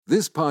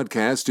This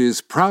podcast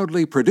is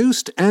proudly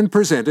produced and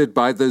presented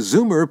by the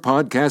Zoomer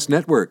Podcast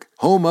Network,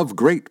 home of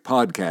great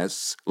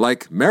podcasts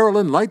like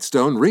Marilyn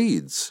Lightstone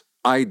Reads,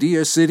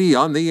 Idea City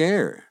on the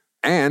Air,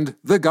 and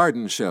The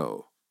Garden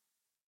Show.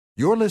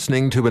 You're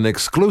listening to an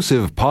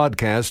exclusive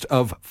podcast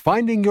of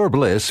Finding Your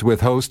Bliss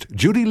with host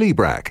Judy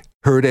Liebrack,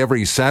 heard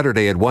every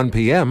Saturday at 1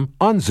 p.m.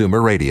 on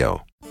Zoomer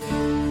Radio.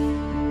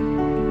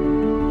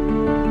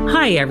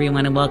 Hi,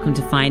 everyone, and welcome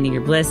to Finding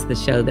Your Bliss, the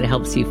show that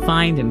helps you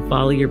find and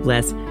follow your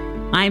bliss.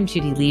 I'm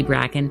Judy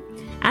Liebrack, and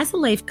as a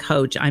life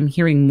coach, I'm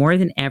hearing more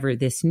than ever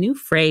this new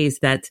phrase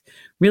that's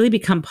really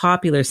become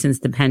popular since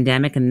the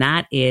pandemic, and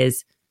that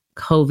is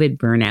COVID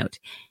burnout.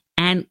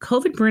 And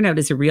COVID burnout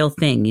is a real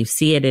thing. You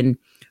see it in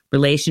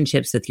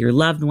relationships with your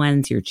loved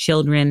ones, your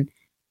children,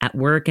 at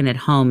work and at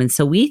home. And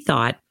so we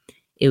thought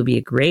it would be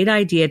a great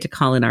idea to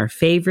call in our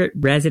favorite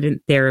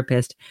resident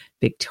therapist,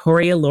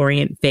 Victoria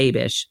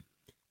Lorient-Faibish,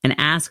 and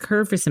ask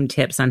her for some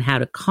tips on how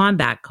to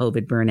combat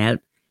COVID burnout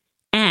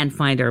and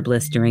find our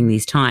bliss during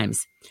these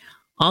times.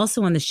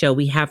 Also on the show,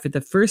 we have for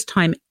the first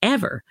time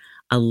ever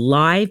a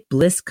live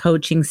bliss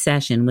coaching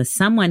session with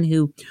someone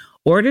who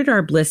ordered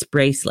our bliss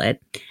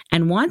bracelet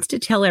and wants to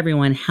tell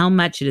everyone how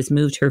much it has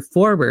moved her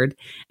forward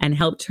and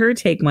helped her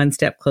take one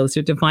step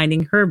closer to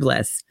finding her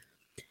bliss.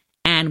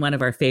 And one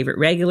of our favorite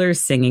regulars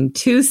singing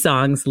 2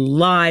 songs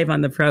live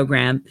on the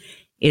program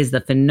is the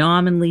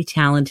phenomenally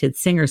talented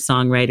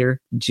singer-songwriter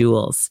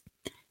Jules.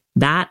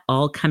 That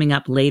all coming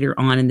up later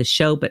on in the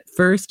show. But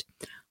first,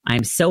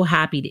 I'm so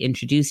happy to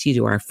introduce you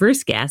to our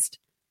first guest,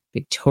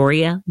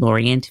 Victoria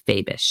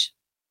Lorient-Faibish.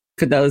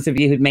 For those of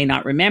you who may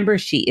not remember,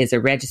 she is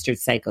a registered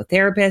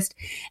psychotherapist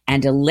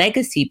and a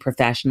legacy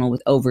professional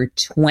with over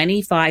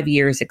 25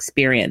 years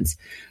experience.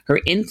 Her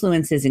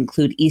influences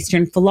include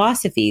Eastern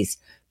philosophies,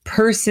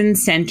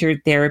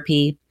 person-centered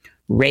therapy,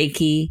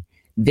 Reiki,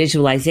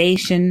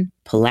 visualization,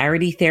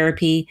 polarity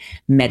therapy,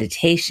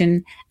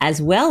 meditation,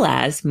 as well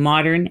as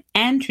modern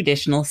and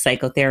traditional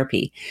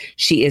psychotherapy.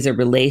 She is a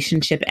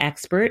relationship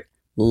expert,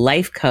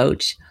 life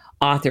coach,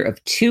 author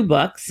of 2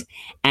 books,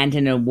 and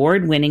an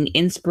award-winning,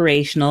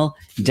 inspirational,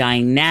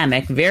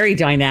 very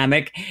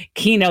dynamic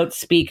keynote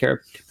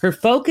speaker. Her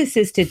focus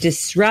is to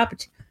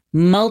disrupt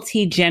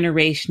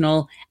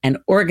multi-generational and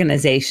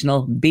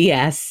organizational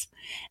BS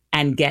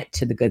and get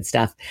to the good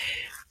stuff.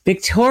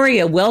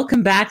 Victoria,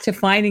 welcome back to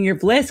Finding Your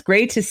Bliss.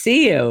 Great to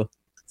see you.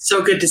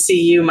 So good to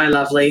see you, my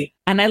lovely.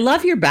 And I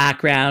love your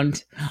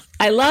background.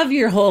 I love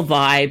your whole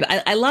vibe.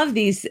 I love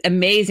these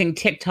amazing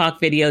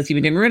TikTok videos you've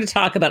been doing. We're going to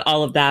talk about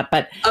all of that.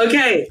 But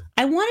okay,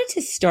 I wanted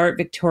to start,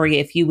 Victoria,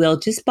 if you will,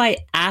 just by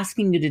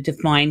asking you to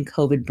define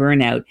COVID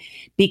burnout,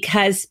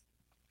 because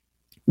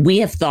we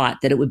have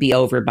thought that it would be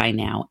over by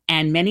now.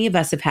 And many of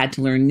us have had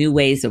to learn new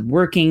ways of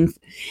working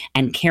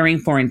and caring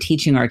for and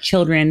teaching our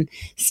children,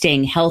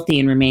 staying healthy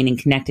and remaining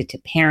connected to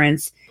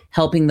parents,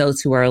 helping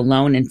those who are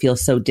alone and feel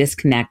so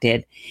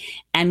disconnected.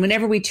 And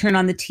whenever we turn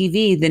on the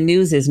TV, the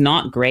news is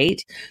not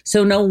great.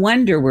 So no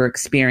wonder we're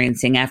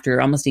experiencing,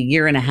 after almost a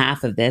year and a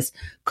half of this,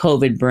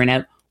 COVID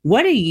burnout.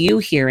 What are you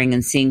hearing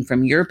and seeing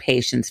from your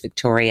patients,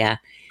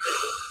 Victoria?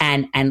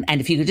 And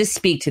if you could just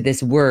speak to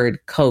this word,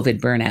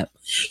 COVID burnout.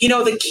 You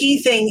know, the key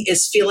thing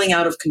is feeling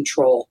out of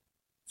control.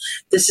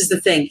 This is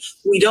the thing.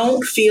 We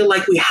don't feel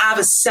like we have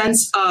a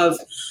sense of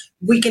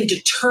we can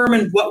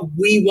determine what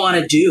we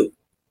want to do.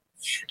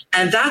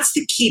 And that's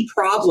the key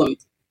problem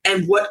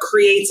and what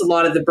creates a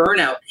lot of the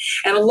burnout.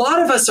 And a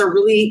lot of us are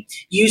really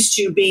used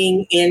to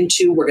being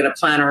into, we're going to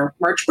plan our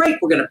March break,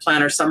 we're going to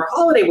plan our summer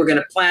holiday, we're going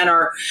to plan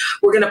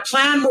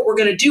what we're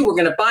going to do, we're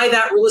going to buy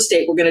that real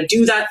estate, we're going to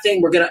do that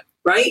thing,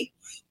 right?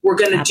 We're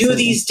going to do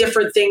these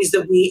different things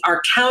that we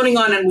are counting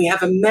on and we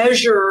have a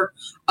measure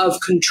of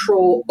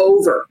control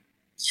over.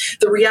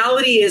 The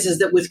reality is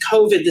that with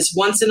COVID, this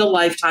once in a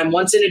lifetime,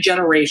 once in a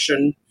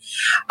generation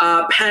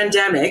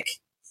pandemic,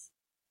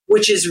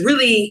 which is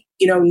really,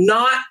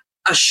 not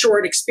a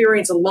short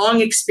experience, a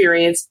long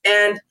experience,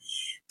 and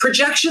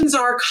projections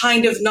are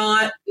kind of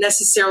not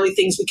necessarily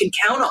things we can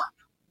count on.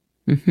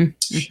 Mm-hmm,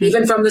 mm-hmm.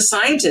 Even from the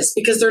scientists,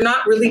 because they're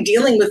not really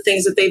dealing with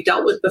things that they've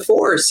dealt with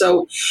before.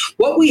 So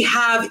what we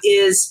have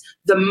is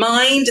the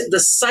mind, the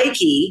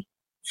psyche,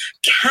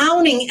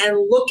 counting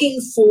and looking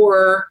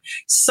for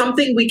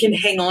something we can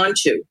hang on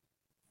to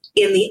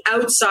in the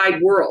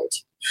outside world,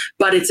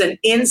 but it's an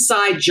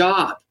inside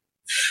job.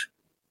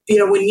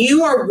 When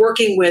you are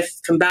working with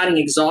combating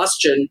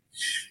exhaustion,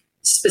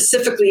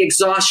 specifically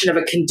exhaustion of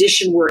a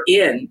condition we're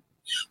in,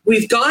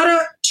 we've got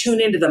to tune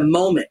into the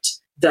moment,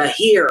 the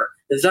here,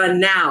 the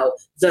now,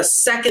 the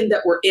second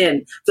that we're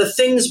in, the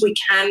things we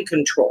can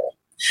control.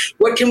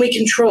 What can we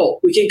control?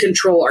 We can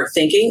control our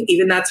thinking.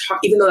 Even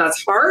though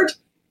that's hard,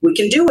 we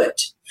can do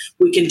it.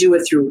 We can do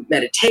it through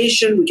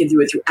meditation. We can do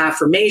it through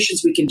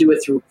affirmations. We can do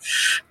it through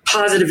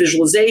positive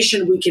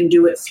visualization. We can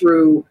do it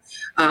through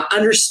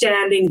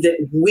understanding that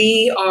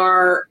we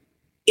are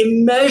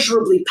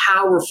immeasurably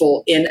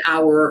powerful in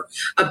our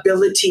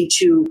ability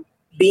to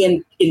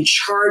be in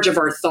charge of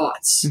our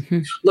thoughts.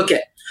 Mm-hmm. Look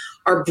at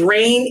our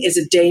brain is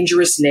a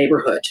dangerous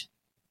neighborhood.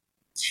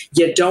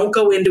 You don't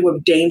go into a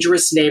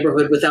dangerous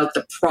neighborhood without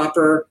the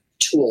proper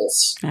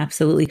tools.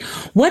 Absolutely.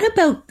 What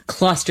about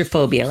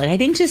claustrophobia? Like, I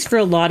think just for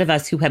a lot of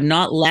us who have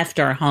not left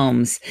our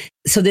homes,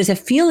 so there's a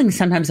feeling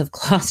sometimes of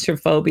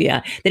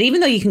claustrophobia that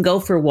even though you can go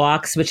for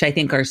walks, which I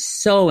think are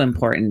so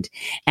important,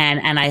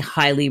 and I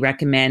highly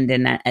recommend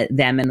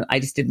them. And I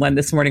just did one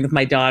this morning with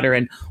my daughter,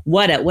 and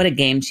what a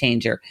game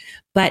changer.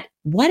 But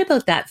what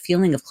about that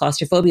feeling of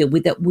claustrophobia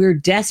that we're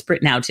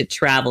desperate now to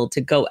travel,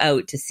 to go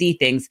out, to see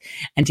things,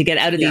 and to get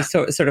out of these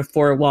sort of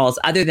four walls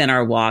other than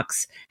our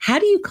walks? How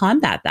do you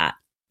combat that?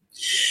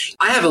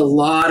 I have a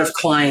lot of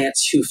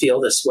clients who feel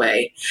this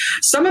way.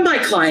 Some of my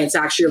clients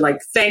actually are like,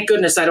 thank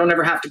goodness I don't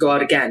ever have to go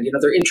out again. You know,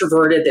 they're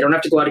introverted. They don't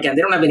have to go out again.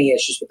 They don't have any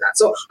issues with that.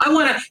 So I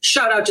want to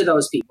shout out to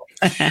those people.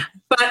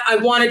 But I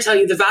want to tell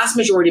you, the vast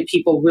majority of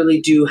people really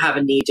do have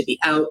a need to be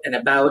out and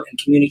about and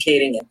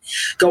communicating and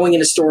going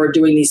in a store,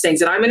 doing these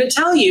things. And I'm going to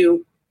tell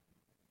you,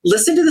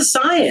 listen to the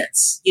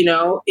science. You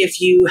know, if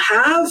you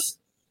have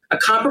a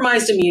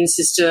compromised immune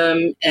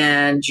system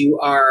and you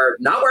are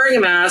not wearing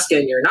a mask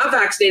and you're not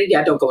vaccinated,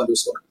 don't go into a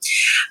store.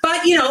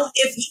 But, you know,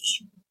 if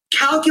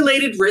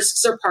calculated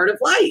risks are part of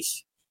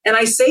life. And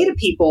I say to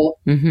people,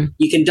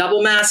 you can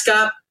double mask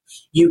up,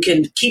 you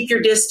can keep your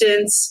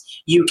distance,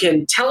 you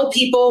can tell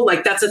people,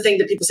 like that's the thing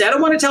that people say, I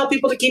don't want to tell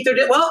people to keep their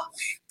distance. Well,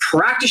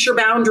 practice your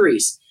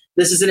boundaries.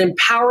 This is an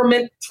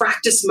empowerment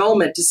practice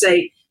moment to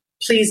say,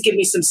 please give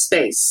me some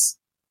space.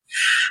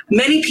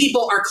 Many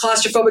people are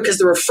claustrophobic because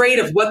they're afraid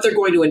of what they're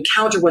going to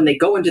encounter when they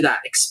go into that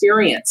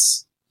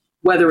experience,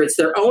 whether it's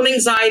their own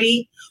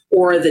anxiety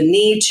or the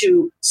need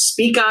to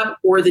speak up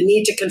or the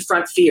need to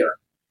confront fear.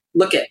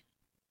 Look at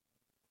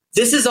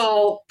this is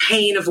all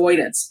pain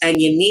avoidance.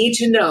 And you need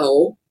to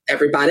know,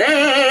 everybody,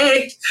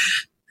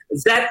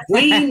 that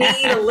we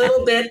need a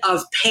little bit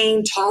of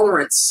pain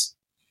tolerance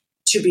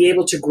to be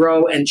able to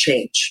grow and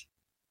change.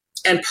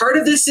 And part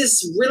of this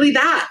is really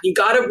that. You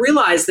got to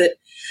realize that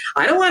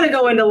I don't want to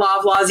go into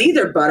Loblaws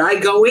either, but I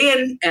go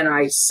in and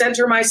I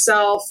center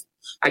myself.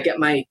 I get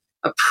my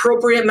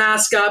appropriate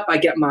mask up. I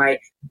get my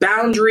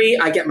boundary.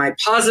 I get my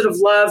positive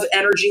love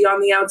energy on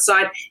the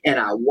outside, and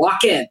I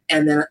walk in.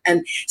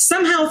 And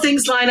somehow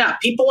things line up.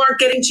 People aren't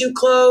getting too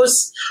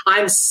close.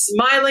 I'm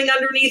smiling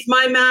underneath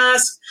my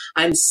mask.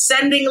 I'm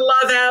sending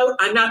love out.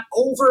 I'm not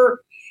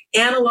over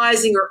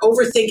analyzing or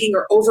overthinking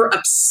or over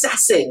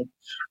obsessing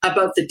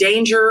about the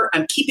danger.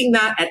 I'm keeping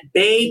that at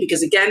bay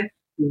because, again,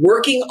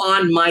 working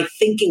on my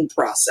thinking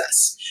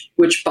process,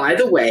 which, by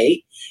the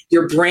way,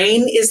 your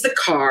brain is the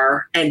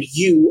car and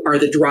you are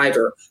the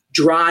driver.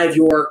 Drive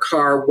your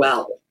car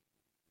well.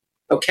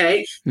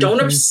 Okay? Don't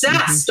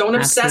obsess. Don't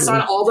obsess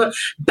on all the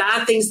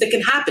bad things that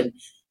can happen.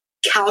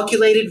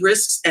 Calculated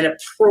risks and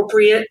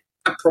appropriate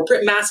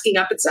masking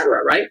up,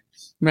 etc., right?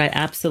 Right,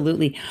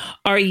 absolutely.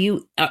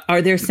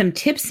 Are there some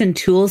tips and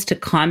tools to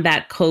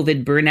combat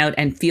COVID burnout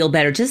and feel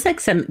better? Just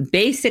like some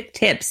basic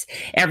tips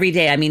every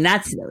day. I mean,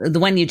 that's the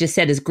one you just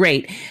said is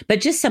great,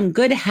 but just some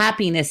good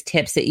happiness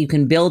tips that you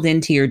can build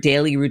into your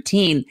daily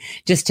routine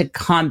just to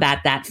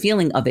combat that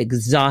feeling of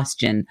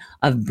exhaustion,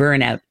 of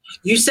burnout.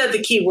 You said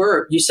the key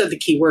word. You said the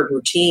key word,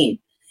 routine.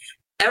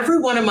 Every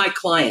one of my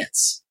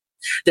clients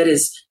that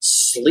is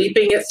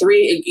sleeping at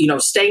 3,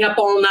 staying up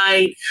all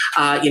night,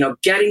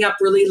 getting up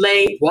really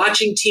late,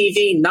 watching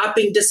TV, not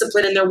being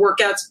disciplined in their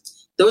workouts.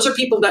 Those are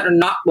people that are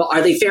not, well,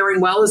 are they faring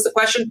well is the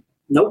question?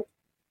 Nope.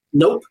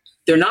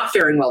 They're not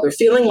faring well. They're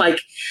feeling like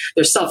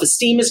their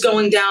self-esteem is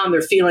going down.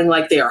 They're feeling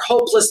like they are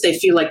hopeless. They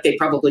feel like they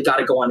probably got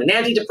to go on an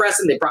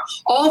antidepressant.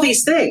 All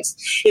these things.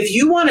 If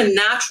you want to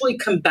naturally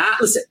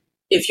combat, listen,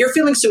 if you're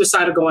feeling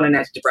suicidal, go on an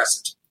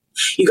antidepressant.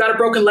 You got a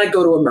broken leg,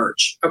 go to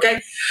Emerge,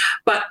 okay?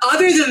 But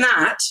other than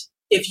that,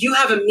 if you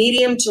have a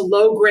medium to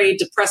low grade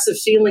depressive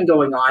feeling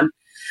going on,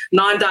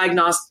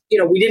 non-diagnosed,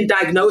 we didn't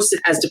diagnose it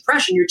as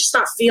depression, you're just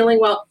not feeling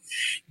well,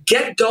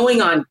 get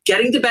going on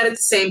getting to bed at the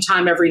same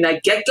time every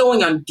night, get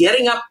going on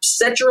getting up,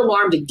 set your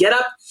alarm to get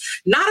up,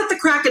 not at the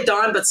crack of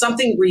dawn, but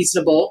something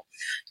reasonable.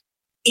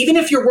 Even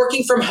if you're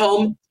working from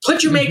home,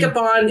 put your makeup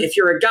on. If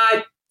you're a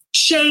guy,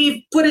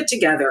 shave, put it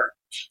together.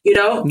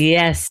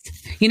 Yes.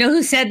 You know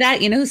who said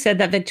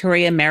that?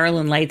 Victoria?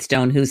 Marilyn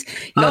Lightstone, who's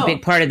a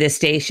big part of this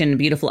station,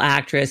 beautiful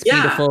actress,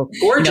 beautiful,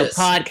 gorgeous,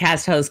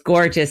 podcast host,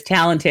 gorgeous,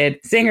 talented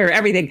singer,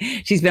 everything.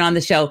 She's been on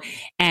the show.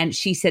 And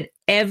she said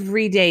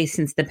every day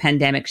since the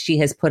pandemic, she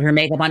has put her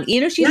makeup on.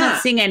 She's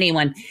not seeing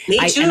anyone. Me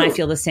too. And I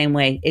feel the same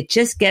way. It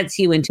just gets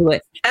you into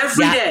it.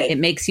 Every day. It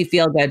makes you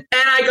feel good.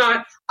 And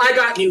I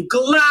got new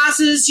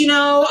glasses,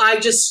 I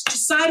just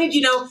decided,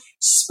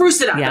 spruce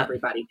it up,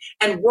 everybody,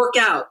 and work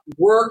out.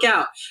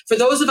 For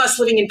those of us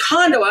living in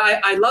condo,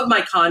 I love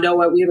my condo.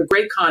 We have a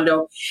great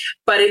condo,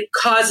 but it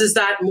causes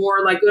that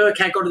more like, I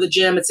can't go to the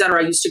gym,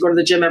 etc. I used to go to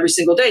the gym every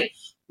single day.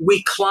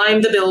 We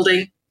climb the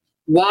building,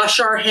 wash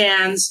our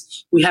hands.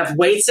 We have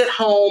weights at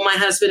home, my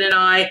husband and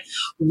I.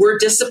 We're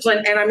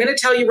disciplined. And I'm going to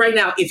tell you right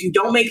now, if you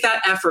don't make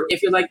that effort,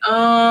 if you're like,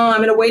 I'm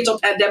going to wait till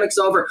pandemic's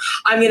over,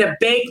 I'm going to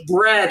bake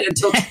bread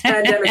until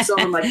pandemic's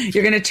over.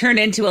 You're going to turn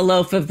into a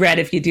loaf of bread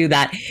if you do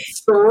that.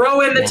 Throw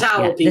in the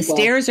towel, people. The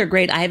stairs are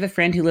great. I have a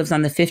friend who lives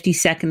on the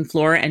 52nd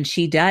floor, and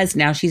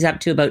now she's up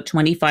to about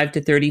 25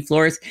 to 30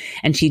 floors,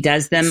 and she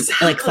does them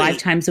like 5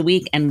 times a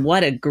week. And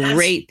what a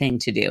great thing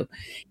to do.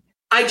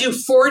 I do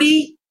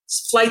 40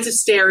 flights of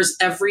stairs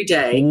every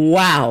day.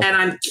 Wow.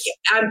 And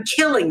I'm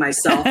killing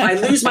myself. I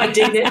lose my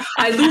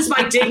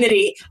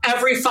dignity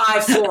every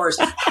 5 floors.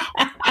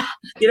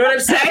 You know what I'm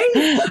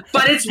saying?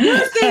 But it's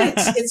worth it.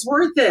 It's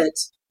worth it.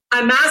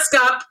 I mask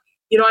up.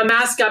 I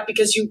mask up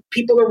because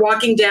people are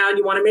walking down.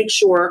 You want to make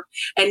sure,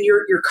 and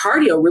your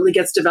cardio really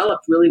gets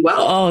developed really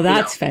well. Oh,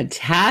 that's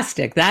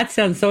fantastic! That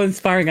sounds so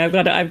inspiring. I've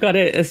got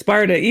to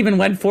aspire to even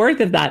 1/4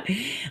 of that.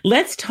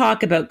 Let's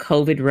talk about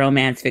COVID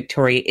romance,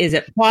 Victoria. Is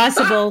it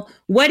possible?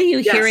 What are you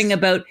hearing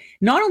about?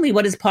 Not only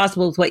what is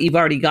possible with what you've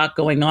already got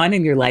going on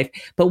in your life,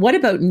 but what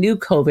about new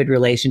COVID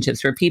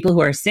relationships for people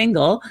who are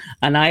single?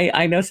 And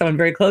I know someone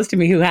very close to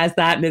me who has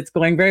that, and it's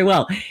going very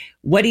well.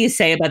 What do you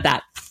say about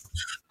that?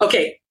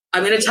 Okay.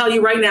 I'm going to tell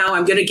you right now,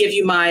 I'm going to give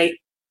you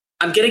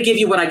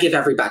what I give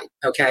everybody.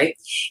 Okay.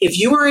 If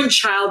you are in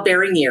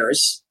childbearing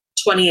years,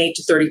 28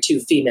 to 32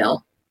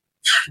 female,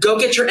 go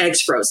get your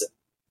eggs frozen.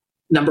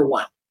 Number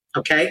 1.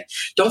 Okay.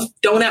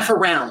 Don't F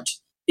around,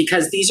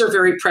 because these are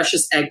very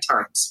precious egg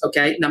times.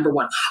 Okay. Number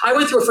 1, I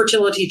went through a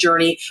fertility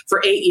journey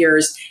for 8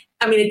 years.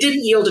 I mean, it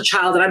didn't yield a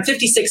child, and I'm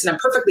 56 and I'm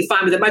perfectly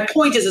fine with it. My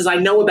point is I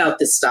know about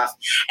this stuff,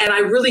 and I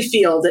really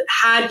feel that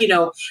had,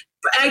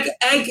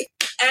 egg,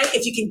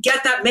 if you can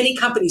get that, many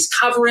companies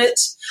cover it,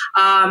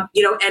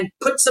 and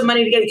put some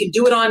money together. You can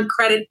do it on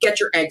credit, get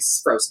your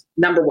eggs frozen.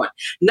 Number 1.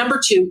 Number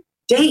 2,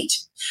 date.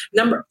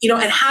 And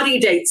how do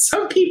you date?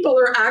 Some people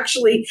are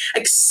actually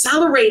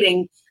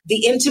accelerating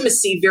the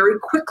intimacy very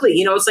quickly.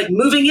 It's like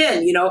moving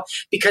in,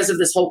 because of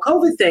this whole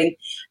COVID thing.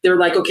 They're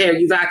like, okay, are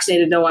you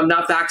vaccinated? No, I'm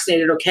not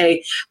vaccinated.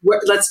 Okay.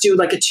 Let's do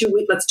like a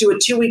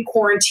 2-week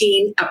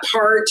quarantine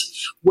apart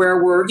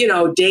where we're,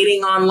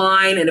 dating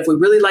online. And if we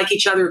really like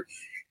each other,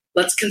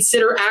 let's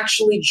consider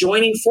actually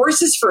joining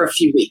forces for a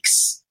few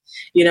weeks,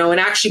 and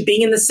actually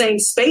being in the same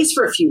space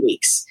for a few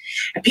weeks.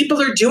 And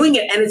people are doing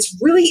it. And it's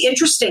really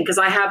interesting because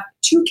I have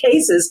 2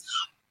 cases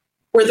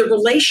where the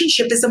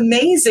relationship is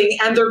amazing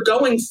and they're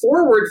going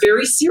forward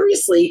very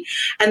seriously.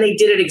 And they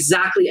did it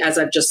exactly as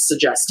I've just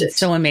suggested. It's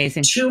so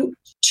amazing.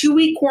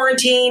 2-week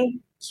quarantine,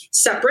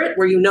 separate,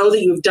 where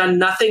that you've done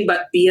nothing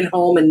but be at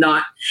home and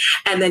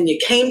then you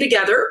came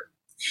together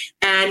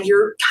and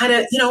you're kind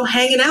of,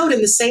 hanging out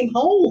in the same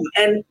home.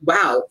 And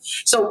wow.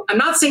 So I'm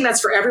not saying that's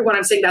for everyone.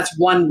 I'm saying that's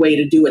one way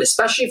to do it,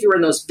 especially if you're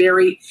in those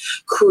very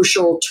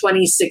crucial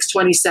 26,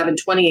 27,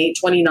 28,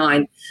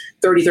 29,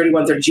 30,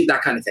 31, 32,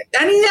 that kind of thing.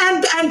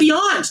 And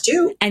beyond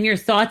too. And your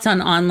thoughts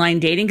on online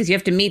dating, because you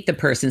have to meet the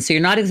person. So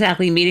you're not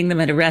exactly meeting them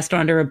at a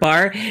restaurant or a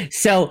bar.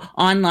 So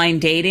online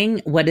dating,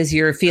 what is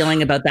your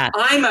feeling about that?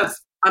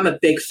 I'm a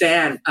big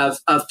fan of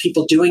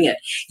people doing it.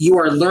 You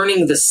are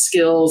learning the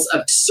skills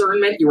of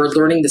discernment. You are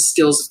learning the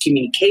skills of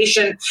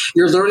communication.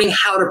 You're learning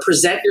how to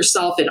present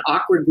yourself in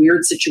awkward,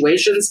 weird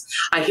situations.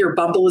 I hear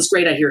Bumble is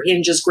great. I hear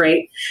Hinge is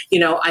great.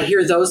 I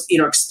hear those,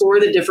 explore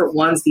the different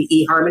ones, the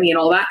eHarmony and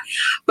all that.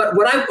 But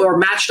or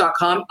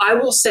Match.com, I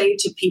will say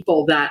to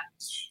people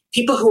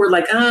who are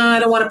like, I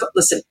don't want to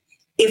listen,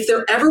 if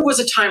there ever was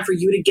a time for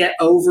you to get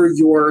over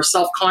your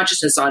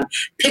self-consciousness on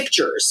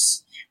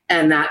pictures,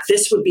 and that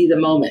this would be the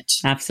moment.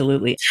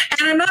 Absolutely.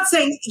 And I'm not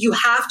saying you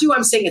have to.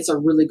 I'm saying it's a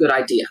really good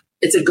idea.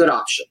 It's a good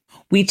option.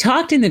 We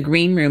talked in the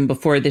green room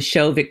before the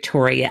show,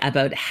 Victoria,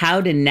 about how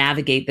to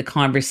navigate the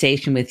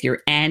conversation with your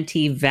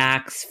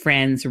anti-vax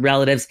friends,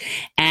 relatives,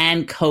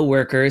 and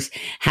coworkers,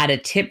 how to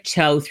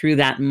tiptoe through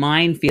that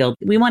minefield.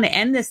 We want to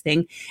end this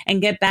thing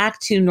and get back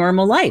to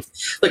normal life.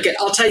 Look,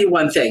 I'll tell you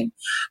one thing.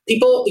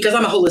 People, because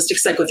I'm a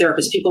holistic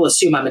psychotherapist, people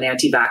assume I'm an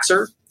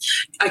anti-vaxxer.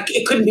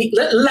 It couldn't be.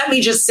 Let me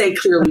just say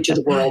clearly to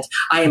the world,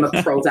 I am a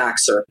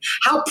pro-vaxxer.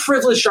 How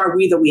privileged are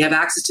we that we have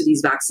access to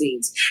these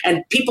vaccines?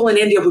 And people in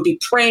India would be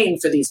praying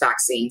for these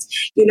vaccines.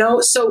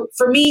 So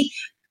for me,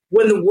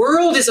 when the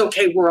world is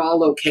okay, we're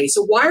all okay.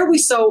 So why are we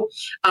so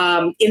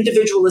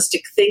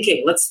individualistic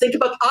thinking? Let's think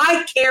about,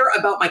 I care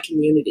about my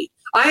community.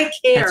 I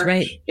care. That's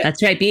right.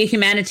 That's right. Be a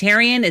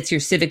humanitarian. It's your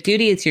civic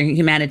duty. It's your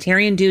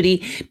humanitarian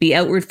duty. Be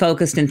outward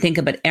focused and think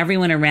about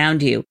everyone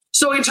around you.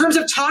 So in terms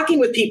of talking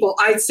with people,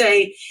 I'd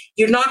say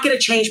you're not going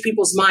to change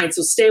people's minds.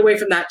 So stay away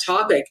from that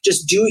topic.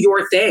 Just do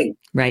your thing.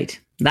 Right.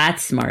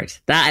 That's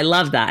smart. I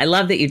love that. I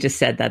love that you just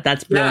said that.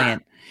 That's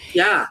brilliant.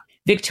 Yeah.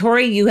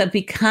 Victoria, you have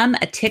become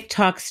a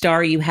TikTok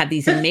star. You have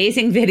these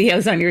amazing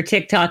videos on your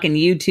TikTok and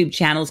YouTube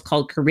channels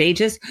called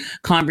Courageous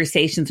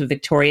Conversations with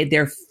Victoria.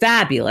 They're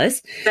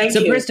fabulous. Thank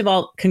you. So first of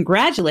all,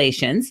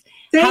 congratulations.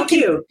 Thank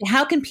you.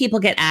 How can people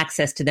get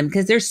access to them?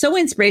 Because they're so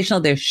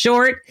inspirational. They're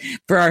short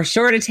for our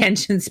short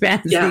attention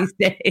spans these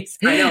days.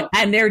 I know.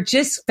 And they're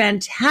just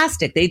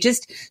fantastic. They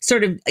just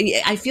sort of,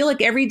 I feel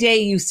like every day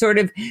you sort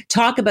of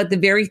talk about the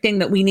very thing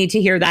that we need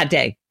to hear that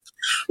day.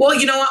 Well,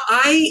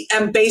 I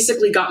am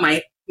basically got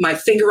my my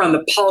finger on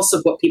the pulse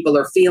of what people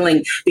are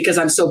feeling because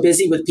I'm so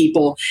busy with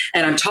people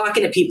and I'm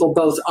talking to people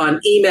both on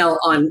email,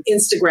 on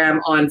Instagram,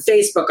 on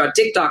Facebook, on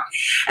TikTok.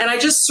 And I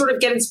just sort of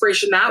get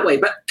inspiration that way.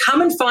 But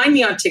come and find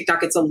me on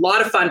TikTok. It's a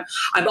lot of fun.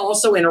 I'm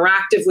also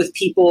interactive with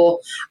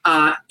people,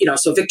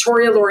 so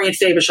Victoria Lorien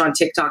Fabish on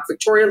TikTok,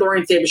 Victoria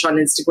Lorien Fabish on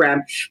Instagram,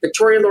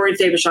 Victoria Lorien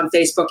Fabish on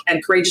Facebook,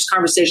 and Courageous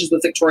Conversations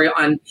with Victoria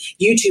on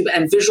YouTube.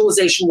 And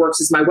Visualization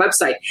Works is my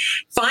website.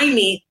 Find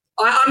me.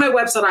 On my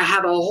website, I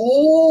have a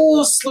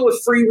whole slew of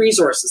free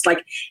resources,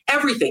 like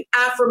everything,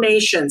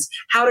 affirmations,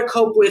 how to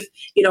cope with,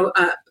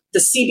 the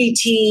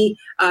CBT,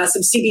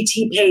 some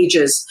CBT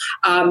pages,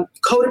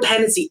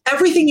 codependency,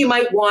 everything you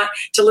might want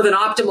to live an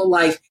optimal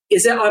life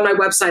is on my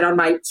website, on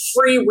my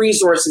free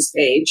resources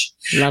page.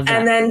 Love that.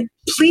 And then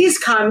please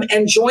come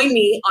and join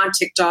me on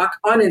TikTok,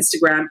 on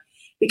Instagram,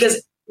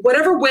 because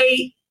whatever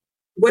way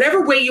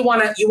you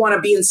want to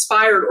be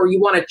inspired, or you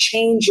want to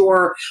change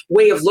your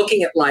way of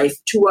looking at life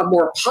to a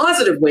more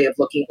positive way of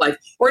looking at life,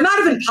 or not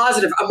even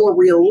positive, a more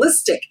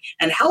realistic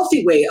and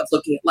healthy way of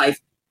looking at life,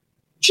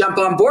 jump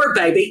on board,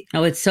 baby.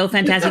 Oh, it's so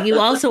fantastic. You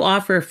also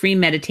offer a free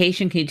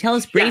meditation. Can you tell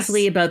us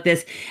briefly about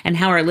this and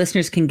how our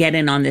listeners can get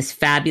in on this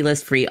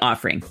fabulous free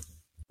offering?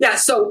 Yeah,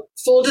 so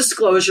full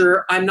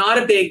disclosure, I'm not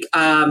a big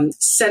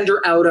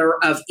sender-outer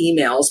of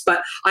emails,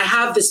 but I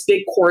have this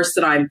big course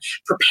that I'm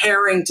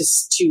preparing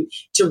to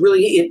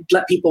really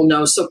let people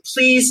know. So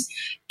please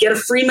get a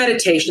free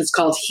meditation. It's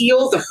called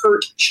Heal the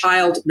Hurt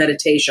Child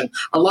Meditation.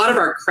 A lot of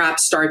our crap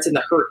starts in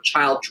the hurt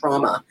child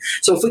trauma.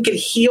 So if we can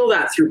heal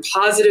that through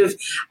positive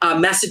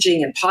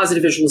messaging and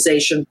positive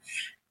visualization,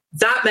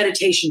 that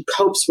meditation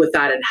copes with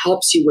that and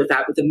helps you with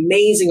that, with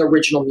amazing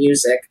original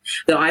music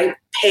that I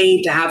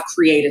paid to have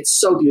created. It's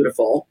so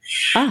beautiful.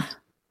 Yeah,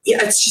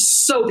 it's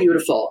just so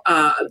beautiful.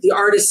 The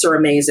artists are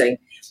amazing,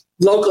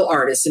 local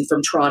artists and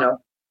from Toronto.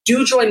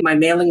 Do join my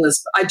mailing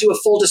list. I do a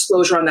full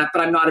disclosure on that,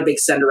 but I'm not a big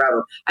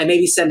sender-outer. I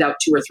maybe send out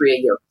 2 or 3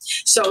 a year.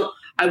 So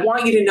I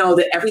want you to know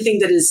that everything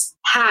that is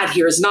had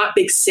here is not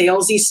big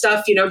salesy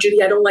stuff.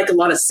 Judy, I don't like a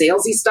lot of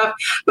salesy stuff,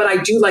 but I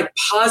do like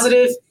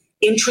positive,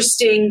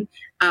 interesting,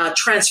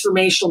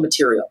 transformational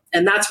material.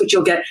 And that's what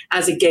you'll get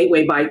as a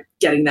gateway by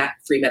getting that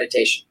free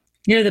meditation.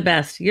 You're the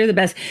best. You're the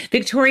best.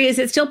 Victoria, is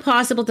it still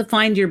possible to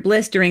find your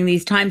bliss during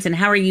these times? And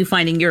how are you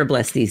finding your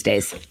bliss these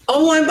days?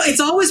 It's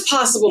always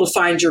possible to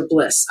find your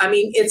bliss. I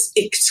mean,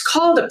 it's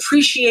called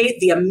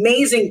appreciate the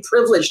amazing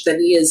privilege that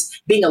is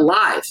being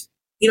alive.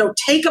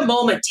 Take a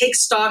moment, take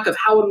stock of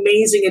how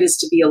amazing it is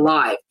to be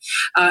alive.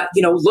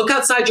 Look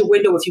outside your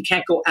window if you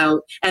can't go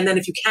out. And then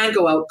if you can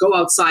go out, go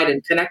outside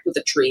and connect with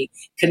a tree,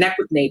 connect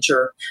with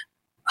nature,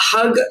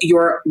 hug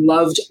your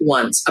loved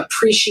ones,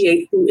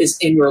 appreciate who is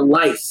in your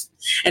life,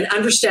 and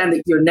understand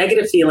that your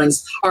negative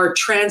feelings are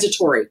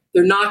transitory.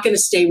 They're not going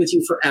to stay with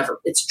you forever.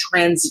 It's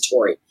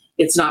transitory.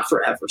 It's not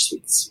forever,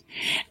 sweets.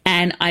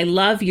 And I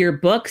love your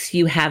books.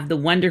 You have the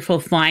wonderful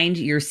Find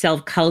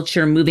Yourself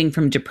Culture, moving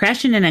from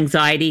depression and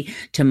anxiety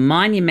to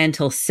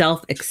monumental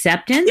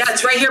self-acceptance. Yeah,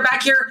 it's right here,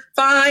 back here.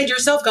 Find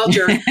Yourself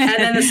Culture. And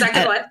then the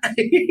second one.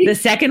 The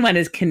second one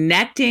is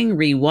Connecting,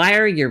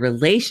 Rewire Your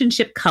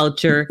Relationship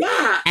Culture.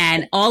 Yeah.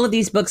 And all of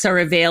these books are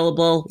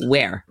available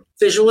where?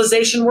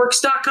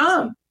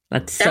 Visualizationworks.com.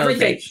 That's so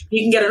everything. Great.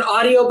 You can get an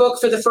audiobook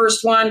for the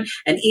first one,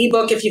 an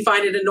ebook if you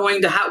find it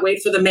annoying to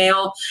wait for the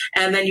mail,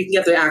 and then you can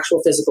get the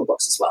actual physical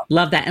books as well.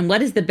 Love that. And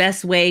what is the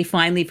best way,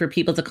 finally, for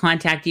people to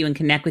contact you and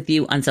connect with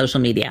you on social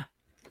media?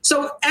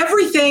 So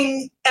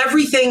everything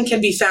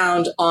can be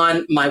found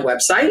on my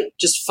website.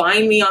 Just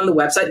find me on the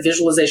website,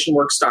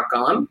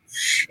 visualizationworks.com.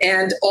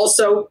 And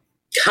also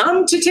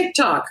come to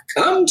TikTok,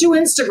 come to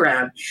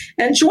Instagram,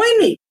 and join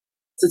me.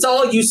 It's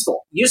all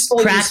useful,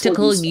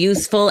 practical,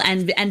 useful.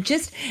 And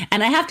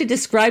I have to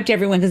describe to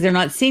everyone because they're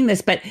not seeing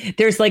this, but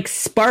there's like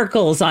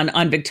sparkles on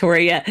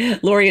Victoria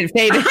Lorien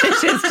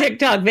Fabish's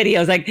TikTok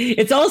videos. Like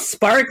it's all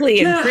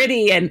sparkly and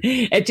pretty, and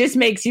it just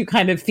makes you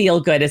kind of feel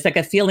good. It's like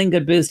a feeling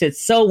good boost.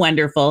 It's so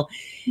wonderful.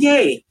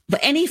 Yay.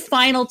 But any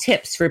final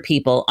tips for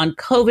people on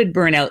COVID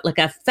burnout, like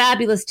a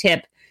fabulous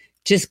tip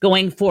just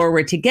going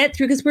forward to get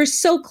through, because we're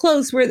so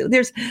close.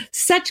 There's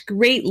such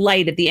great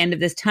light at the end of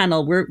this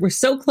tunnel. We're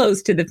so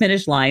close to the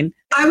finish line.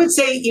 I would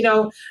say,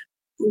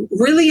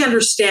 really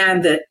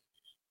understand that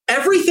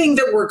everything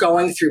that we're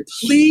going through,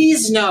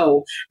 please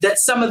know that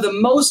some of the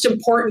most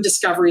important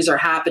discoveries are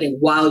happening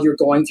while you're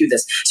going through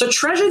this. So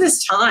treasure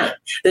this time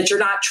that you're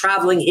not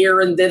traveling here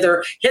and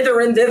hither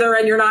and thither,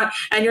 and you're not,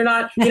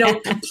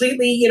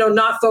 completely,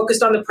 not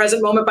focused on the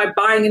present moment by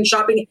buying and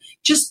shopping.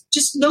 Just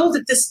know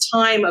that this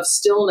time of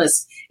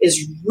stillness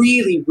is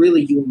really,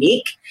 really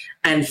unique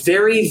and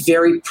very,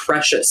 very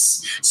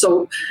precious.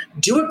 So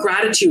do a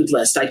gratitude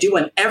list. I do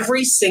one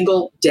every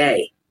single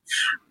day.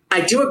 I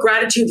do a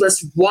gratitude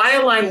list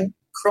while I'm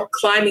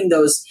climbing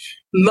those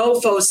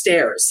mofo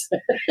stairs.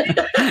 And,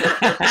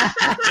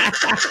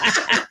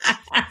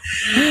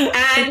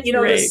 Great.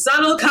 The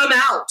sun will come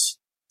out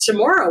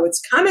tomorrow. It's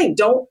coming.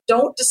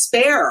 Don't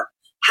despair.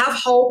 Have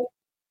hope.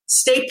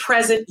 Stay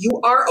present. You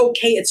are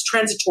okay. It's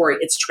transitory.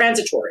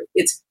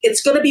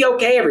 It's going to be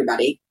okay,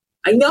 everybody.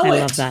 I know it. I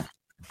love that.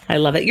 I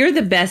love it. You're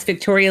the best,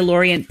 Victoria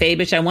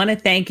Lorient-Fabish. I want to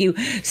thank you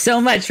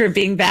so much for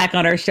being back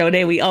on our show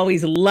today. We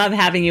always love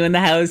having you in the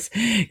house.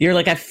 You're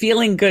like a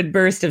feeling good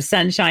burst of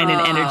sunshine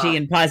and energy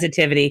and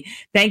positivity.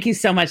 Thank you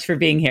so much for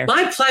being here.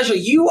 My pleasure.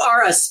 You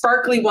are a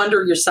sparkly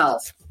wonder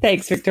yourself.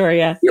 Thanks,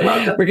 Victoria. You're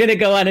welcome. We're going to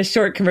go on a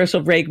short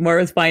commercial break. More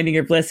with Finding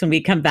Your Bliss when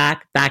we come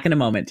back in a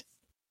moment.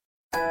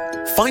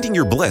 Finding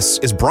Your Bliss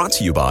is brought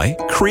to you by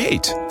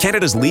Create,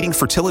 Canada's leading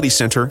fertility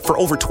centre for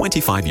over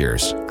 25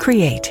 years.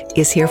 Create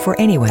is here for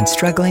anyone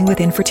struggling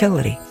with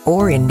infertility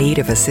or in need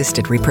of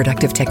assisted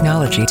reproductive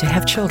technology to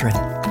have children.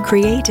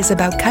 Create is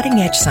about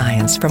cutting-edge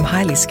science from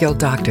highly skilled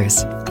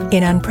doctors.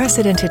 In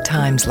unprecedented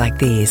times like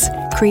these,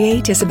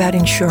 Create is about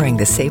ensuring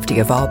the safety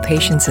of all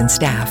patients and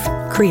staff.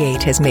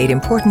 Create has made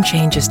important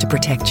changes to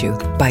protect you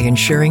by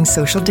ensuring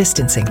social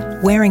distancing,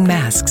 wearing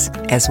masks,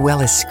 as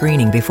well as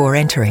screening before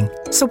entering.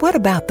 So what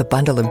about the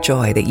bundle of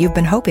joy that you've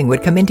been hoping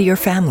would come into your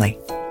family?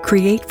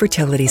 Create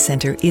Fertility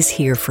Center is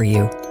here for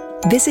you.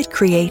 Visit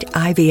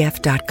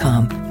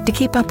createivf.com to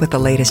keep up with the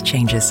latest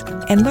changes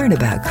and learn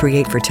about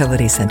Create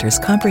Fertility Center's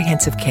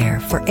comprehensive care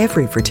for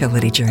every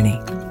fertility journey.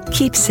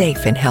 Keep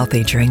safe and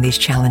healthy during these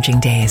challenging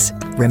days,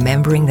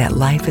 remembering that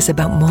life is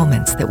about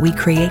moments that we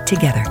create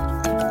together.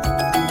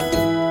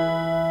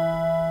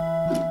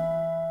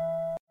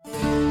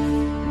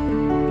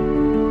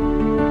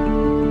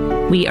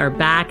 We are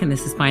back, and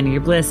this is Finding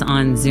Your Bliss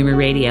on Zoomer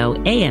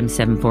Radio, AM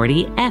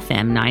 740,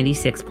 FM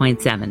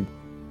 96.7.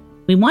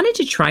 We wanted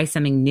to try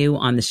something new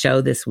on the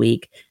show this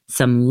week,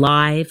 some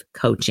live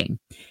coaching.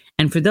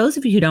 And for those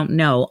of you who don't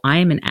know, I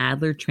am an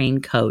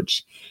Adler-trained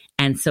coach.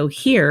 And so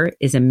here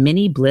is a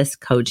mini bliss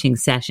coaching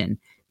session,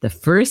 the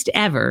first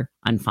ever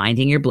on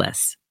Finding Your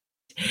Bliss.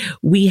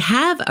 We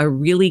have a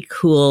really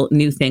cool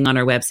new thing on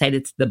our website.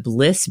 It's the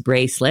Bliss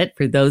Bracelet.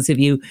 For those of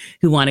you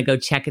who want to go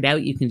check it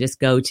out, you can just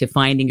go to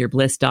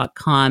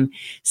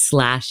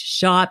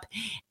findingyourbliss.com/shop.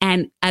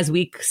 And as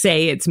we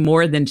say, it's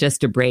more than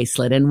just a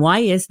bracelet. And why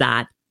is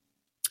that?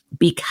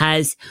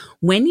 Because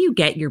when you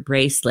get your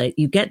bracelet,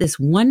 you get this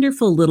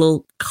wonderful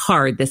little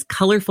card, this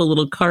colorful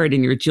little card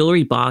in your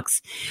jewelry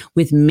box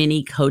with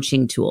mini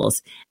coaching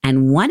tools.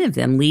 And one of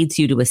them leads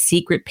you to a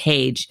secret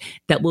page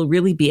that will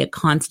really be a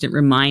constant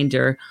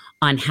reminder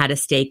on how to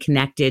stay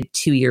connected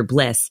to your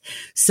bliss.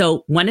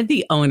 So one of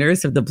the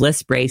owners of the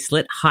Bliss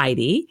Bracelet,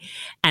 Heidi,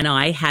 and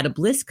I had a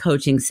bliss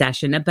coaching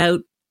session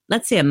about,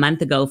 let's say, a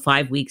month ago,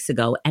 5 weeks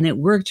ago, and it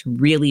worked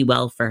really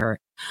well for her.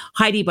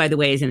 Heidi, by the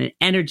way, is an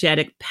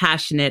energetic,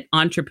 passionate,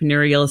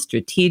 entrepreneurial,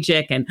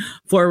 strategic, and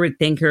forward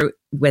thinker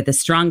with a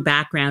strong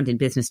background in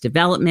business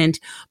development,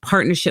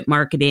 partnership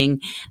marketing,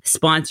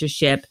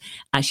 sponsorship.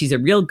 She's a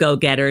real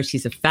go-getter.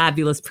 She's a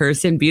fabulous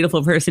person,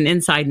 beautiful person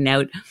inside and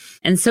out.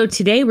 And so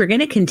today we're going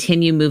to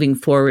continue moving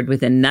forward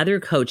with another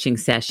coaching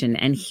session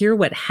and hear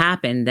what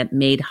happened that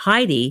made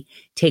Heidi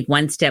take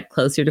one step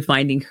closer to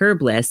finding her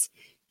bliss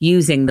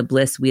using the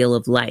Bliss Wheel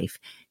of Life.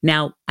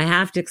 Now, I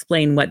have to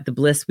explain what the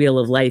Bliss Wheel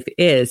of Life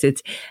is.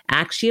 It's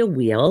actually a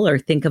wheel, or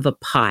think of a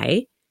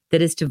pie, that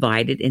is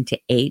divided into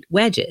 8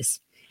 wedges.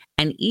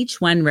 And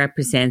each one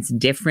represents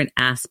different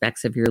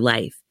aspects of your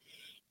life.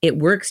 It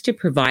works to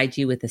provide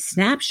you with a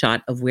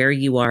snapshot of where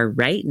you are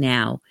right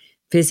now,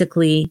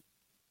 physically,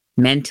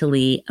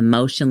 mentally,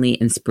 emotionally,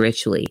 and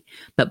spiritually.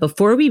 But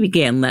before we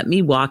begin, let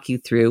me walk you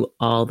through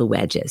all the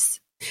wedges.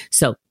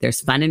 So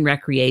there's fun and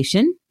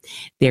recreation,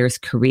 there's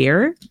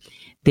career,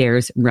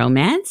 there's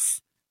romance,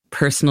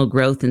 personal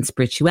growth and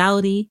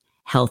spirituality,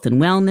 health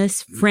and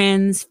wellness,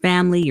 friends,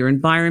 family, your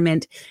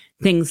environment,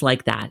 things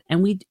like that.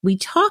 And we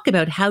talk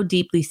about how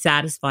deeply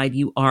satisfied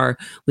you are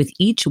with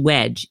each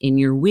wedge in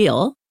your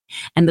wheel.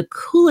 And the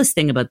coolest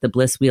thing about the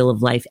Bliss Wheel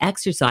of Life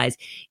exercise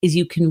is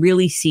you can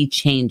really see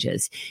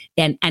changes.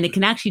 And it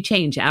can actually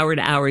change hour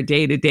to hour,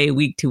 day to day,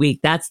 week to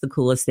week. That's the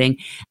coolest thing.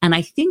 And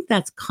I think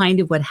that's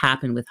kind of what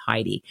happened with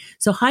Heidi.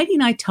 So Heidi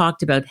and I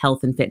talked about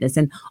health and fitness,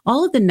 and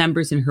all of the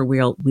numbers in her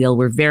wheel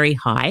were very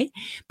high,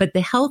 but the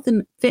health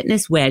and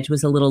fitness wedge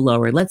was a little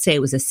lower. Let's say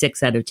it was a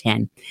 6 out of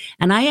 10.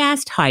 And I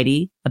asked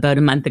Heidi about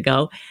a month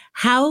ago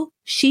how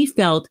she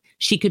felt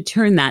she could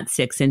turn that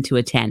 6 into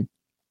a 10.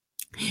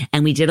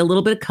 And we did a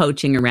little bit of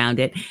coaching around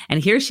it.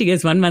 And here she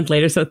is 1 month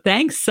later. So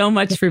thanks so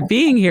much for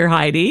being here,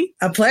 Heidi.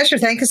 A pleasure.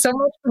 Thank you so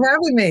much for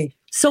having me.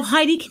 So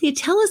Heidi, can you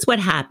tell us what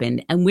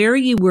happened and where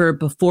you were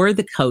before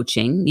the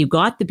coaching? You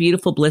got the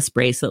beautiful Bliss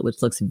Bracelet,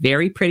 which looks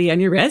very pretty on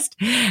your wrist.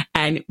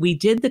 And we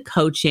did the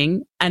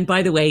coaching. And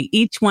by the way,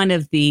 each one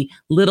of the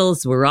little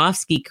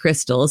Swarovski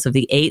crystals, of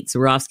the 8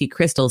 Swarovski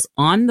crystals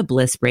on the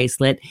Bliss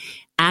Bracelet,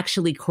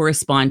 actually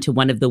correspond to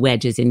one of the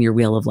wedges in your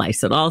Wheel of Life.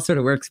 So it all sort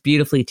of works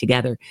beautifully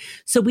together.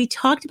 So we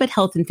talked about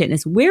health and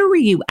fitness. Where were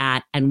you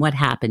at and what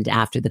happened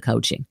after the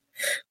coaching?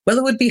 Well,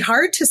 it would be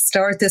hard to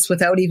start this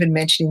without even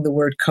mentioning the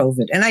word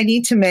COVID. And I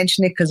need to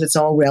mention it because it's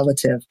all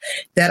relative,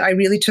 that I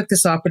really took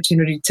this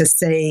opportunity to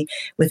say,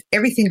 with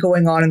everything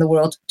going on in the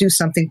world, do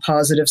something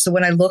positive. So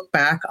when I look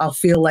back, I'll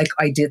feel like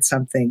I did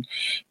something.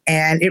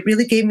 And it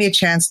really gave me a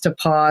chance to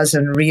pause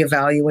and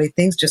reevaluate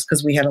things just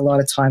because we had a lot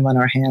of time on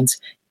our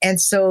hands.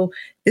 And so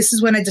this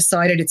is when I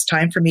decided it's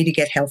time for me to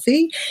get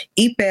healthy,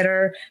 eat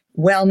better,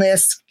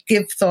 wellness,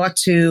 give thought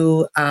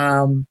to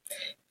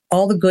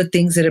all the good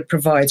things that it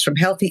provides, from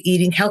healthy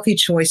eating, healthy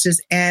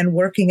choices, and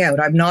working out.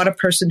 I'm not a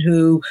person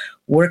who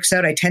works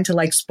out. I tend to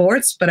like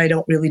sports, but I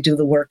don't really do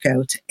the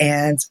workout.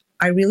 And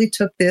I really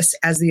took this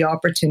as the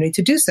opportunity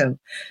to do so.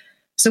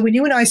 So when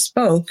you and I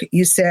spoke,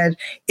 you said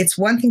it's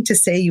one thing to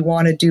say you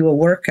want to do a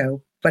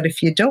workout, but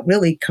if you don't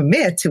really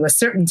commit to a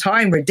certain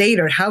time or date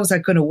or how's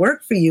that going to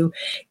work for you,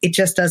 it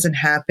just doesn't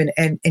happen.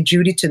 And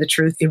Judy, to the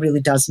truth, it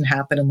really doesn't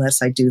happen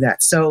unless I do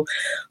that. So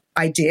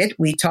I did.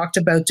 We talked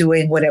about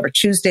doing whatever,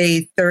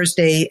 Tuesday,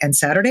 Thursday, and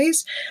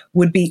Saturdays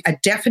would be a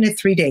definite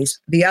 3 days.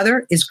 The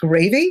other is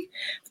gravy.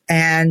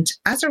 And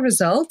as a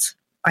result,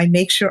 I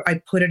make sure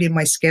I put it in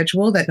my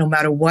schedule that no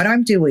matter what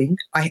I'm doing,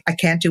 I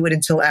can't do it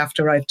until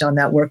after I've done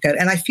that workout.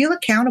 And I feel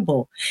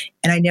accountable.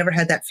 And I never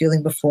had that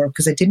feeling before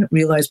because I didn't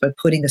realize by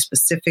putting a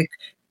specific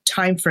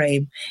time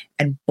frame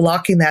and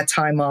blocking that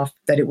time off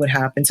that it would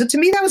happen. So to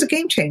me, that was a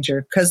game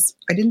changer because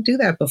I didn't do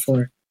that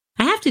before.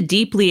 I have to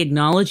deeply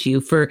acknowledge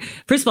you for,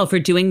 first of all, for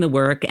doing the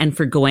work and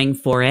for going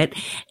for it.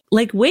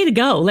 Like, way to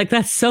go. Like,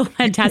 that's so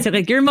fantastic.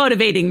 Like, you're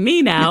motivating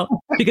me now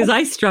because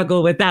I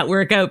struggle with that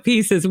workout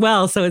piece as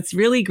well. So it's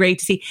really great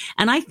to see.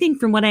 And I think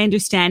from what I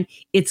understand,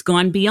 it's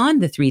gone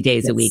beyond the 3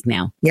 days a week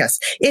now. Yes,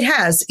 it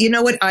has. You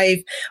know what?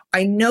 I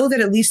know that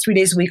at least 3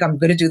 days a week, I'm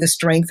going to do the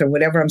strength or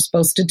whatever I'm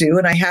supposed to do.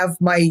 And I have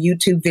my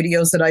YouTube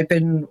videos that I've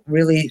been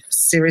really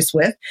serious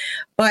with.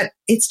 But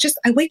it's just,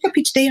 I wake up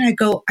each day and I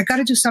go, I got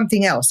to do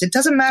something else. It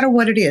doesn't matter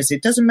what it is.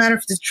 It doesn't matter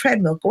if it's a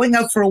treadmill, going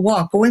out for a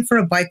walk, going for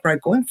a bike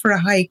ride, going for a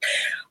hike.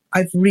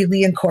 I've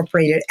really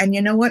incorporated. And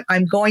you know what?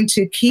 I'm going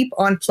to keep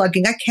on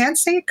plugging. I can't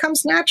say it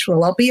comes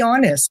natural. I'll be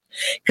honest,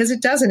 because it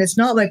doesn't. It's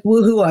not like,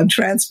 woohoo, I'm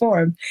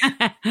transformed.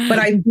 But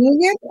I'm doing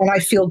it and I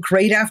feel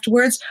great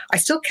afterwards. I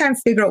still can't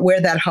figure out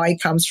where that high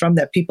comes from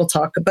that people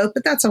talk about,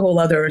 but that's a whole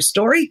other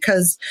story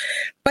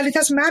but it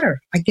doesn't matter.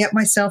 I get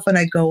myself and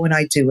I go and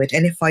I do it.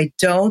 And if I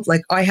don't,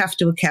 like, I have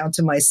to account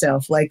to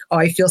myself. Like,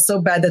 I feel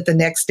so bad that the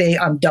next day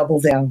I'm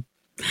double down.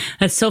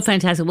 That's so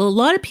fantastic. Well, a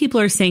lot of people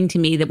are saying to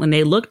me that when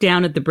they look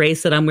down at the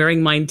bracelet, I'm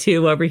wearing mine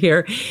too over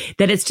here,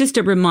 that it's just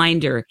a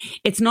reminder.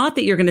 It's not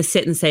that you're going to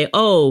sit and say,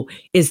 oh,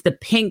 is the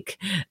pink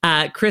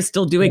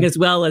crystal doing as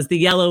well as the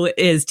yellow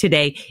is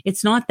today?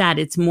 It's not that.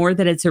 It's more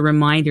that it's a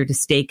reminder to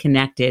stay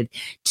connected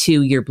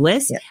to your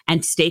bliss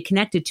and stay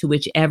connected to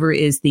whichever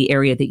is the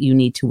area that you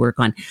need to work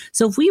on.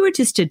 So if we were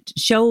just to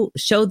show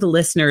the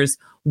listeners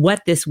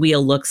what this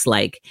wheel looks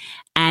like.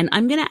 And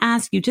I'm going to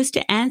ask you just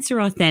to answer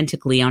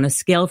authentically on a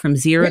scale from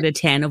 0 to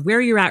 10 of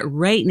where you're at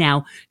right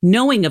now,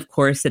 knowing, of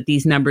course, that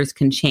these numbers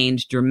can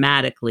change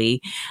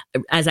dramatically.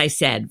 As I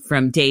said,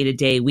 from day to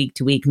day, week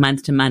to week,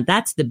 month to month.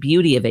 That's the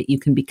beauty of it. You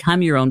can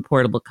become your own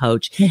portable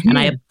coach. Mm-hmm. And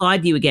I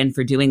applaud you again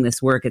for doing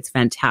this work. It's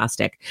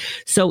fantastic.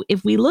 So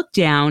if we look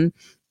down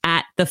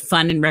at the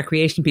fun and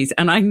recreation piece.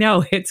 And I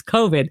know it's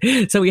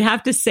COVID. So we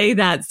have to say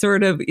that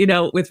sort of,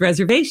 with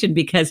reservation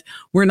because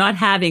we're not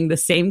having the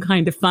same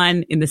kind of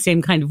fun in the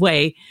same kind of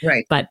way.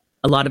 Right. But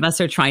a lot of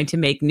us are trying to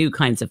make new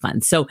kinds of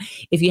fun. So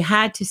if you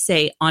had to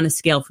say on a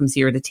scale from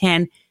 0 to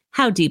 10,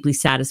 how deeply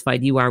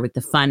satisfied you are with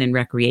the fun and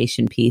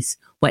recreation piece,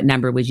 what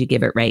number would you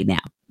give it right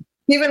now?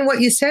 Given what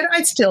you said,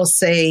 I'd still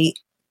say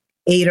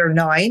 8 or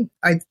 9.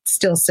 I'd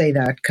still say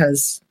that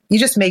because you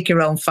just make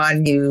your own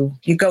fun. You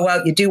go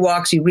out, you do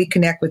walks, you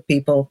reconnect with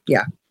people.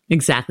 Yeah.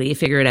 Exactly. You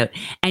figure it out.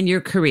 And your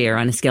career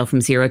on a scale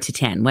from 0 to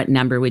 10, what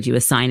number would you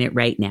assign it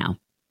right now?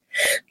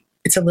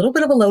 It's a little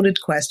bit of a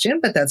loaded question,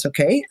 but that's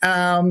okay.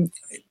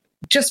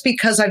 Just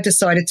because I've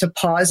decided to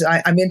pause,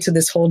 I'm into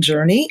this whole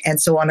journey.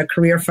 And so on a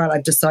career front,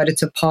 I've decided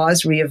to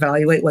pause,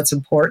 reevaluate what's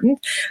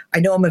important. I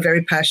know I'm a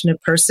very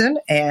passionate person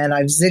and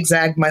I've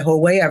zigzagged my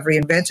whole way. I've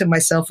reinvented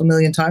myself a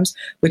million times,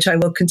 which I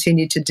will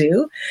continue to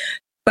do.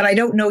 But I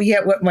don't know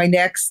yet what my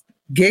next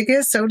gig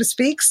is, so to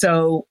speak.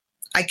 So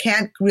I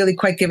can't really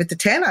quite give it the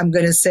 10. I'm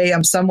going to say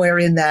I'm somewhere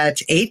in that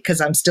 8 because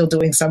I'm still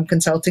doing some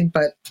consulting,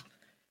 but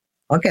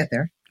I'll get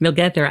there. You'll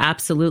get there.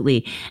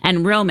 Absolutely.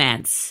 And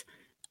romance.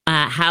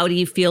 How do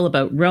you feel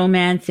about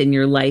romance in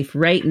your life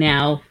right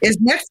now? Is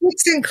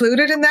Netflix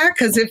included in that?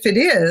 Because if it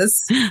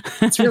is,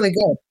 it's really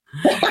good.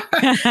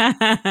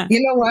 You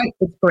know what?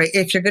 It's great.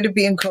 If you're going to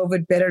be in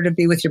COVID, better to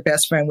be with your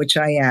best friend, which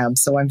I am.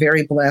 So I'm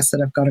very blessed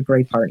that I've got a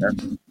great partner.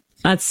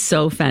 That's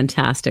so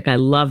fantastic. I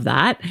love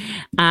that.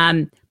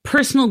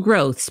 Personal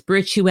growth,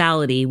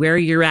 spirituality, where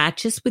you're at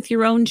just with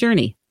your own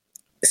journey.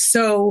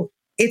 So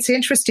it's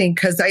interesting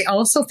because I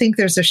also think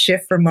there's a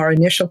shift from our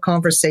initial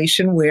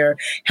conversation where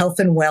health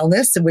and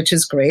wellness, which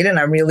is great, and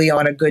I'm really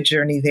on a good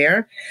journey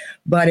there,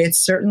 but it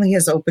certainly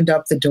has opened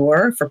up the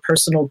door for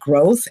personal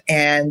growth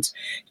and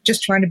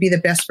just trying to be the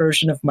best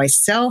version of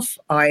myself.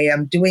 I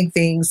am doing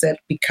things that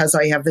because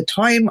I have the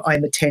time,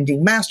 I'm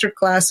attending master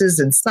classes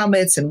and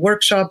summits and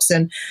workshops,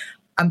 and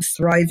I'm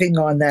thriving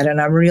on that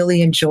and I'm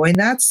really enjoying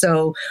that.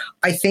 So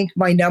I think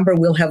my number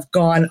will have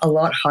gone a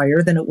lot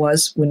higher than it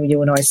was when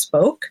you and I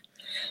spoke.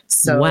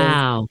 So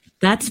wow,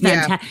 that's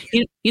fantastic.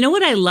 Yeah. You know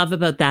what I love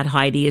about that,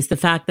 Heidi, is the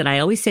fact that I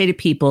always say to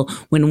people,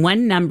 when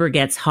one number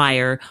gets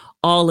higher,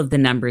 all of the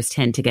numbers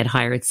tend to get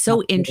higher. It's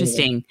so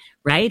interesting,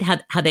 right?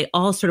 How they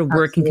all sort of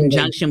work in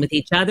conjunction with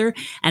each other.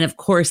 And of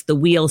course, the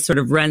wheel sort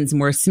of runs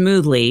more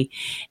smoothly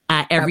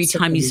every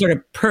time you sort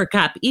of perk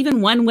up.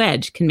 Even one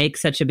wedge can make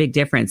such a big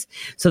difference.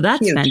 So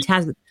that's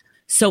fantastic.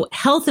 So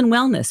health and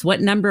wellness, what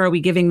number are we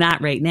giving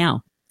that right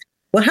now?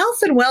 Well,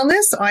 health and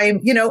wellness,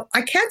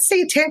 I can't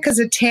say 10 because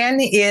a 10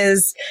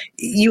 is,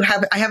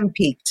 I haven't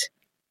peaked,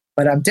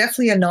 but I'm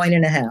definitely a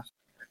 9.5.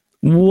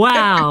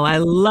 Wow, I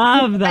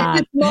love that.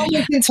 At this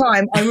moment in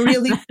time, I'm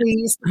really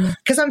pleased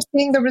because I'm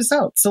seeing the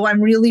results. So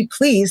I'm really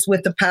pleased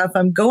with the path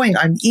I'm going.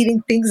 I'm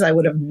eating things I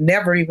would have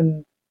never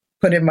even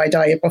put in my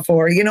diet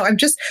before.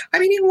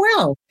 I'm eating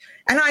well.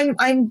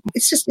 And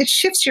it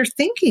shifts your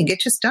thinking. It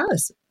just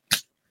does.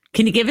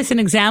 Can you give us an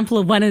example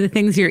of one of the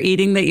things you're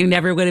eating that you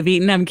never would have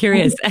etten? I'm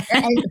curious.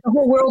 The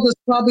whole world has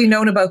probably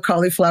known about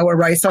cauliflower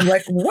rice. I'm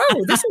like,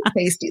 whoa, this is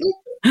tasty.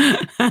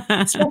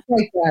 Stuff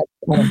like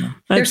that.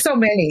 There's so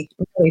many.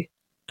 Really.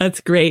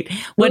 That's great.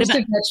 What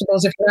roasted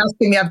vegetables? If you're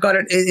asking me, I've got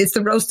it. It's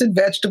the roasted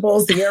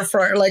vegetables, the air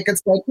fryer. Like,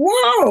 it's like,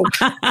 whoa.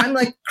 I'm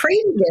like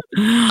craving it.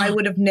 I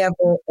would have never,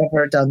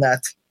 ever done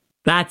that.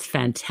 That's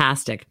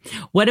fantastic.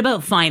 What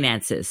about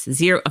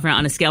finances?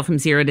 On a scale from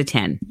 0 to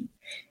 10?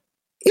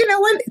 You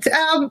know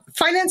what?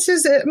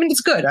 Finances,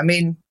 it's good.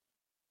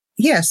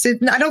 Yes,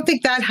 I don't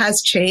think that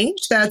has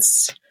changed.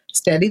 That's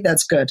steady.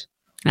 That's good.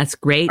 That's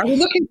great. Are we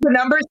looking for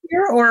numbers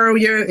here or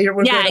you're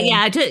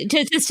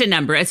just a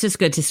number. It's just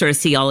good to sort of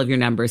see all of your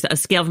numbers. A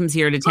scale from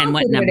 0 to 10,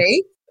 what number?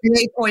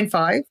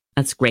 8.5.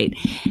 That's great.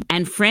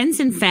 And friends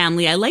and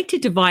family, I like to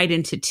divide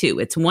into two.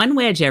 It's one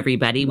wedge,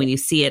 everybody, when you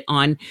see it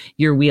on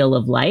your wheel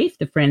of life,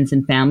 the friends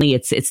and family.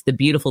 It's the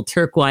beautiful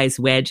turquoise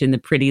wedge and the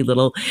pretty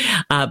little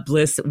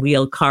bliss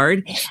wheel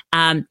card.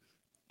 And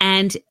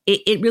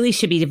it really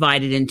should be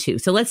divided in two.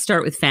 So let's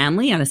start with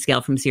family on a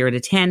scale from 0 to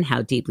 10.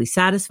 How deeply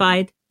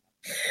satisfied?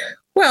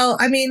 Well,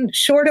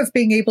 short of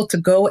being able to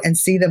go and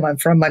see them, I'm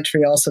from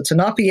Montreal, so to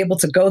not be able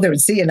to go there and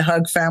see and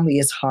hug family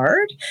is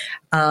hard.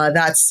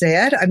 That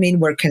said,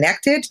 we're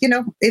connected.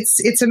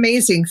 It's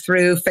amazing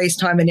through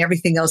FaceTime and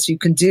everything else you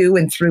can do,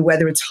 and through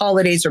whether it's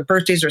holidays or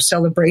birthdays or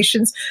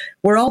celebrations,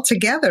 we're all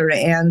together.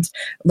 And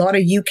a lot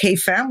of UK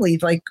family,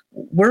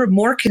 we're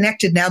more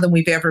connected now than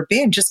we've ever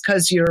been, just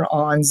because you're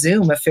on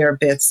Zoom a fair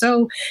bit.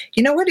 So,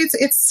 you know what?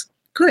 It's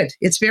good.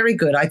 It's very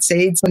good. I'd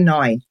say it's a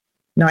 9.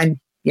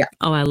 Yeah.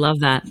 Oh, I love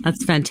that.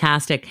 That's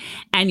fantastic.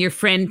 And your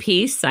friend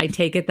piece, I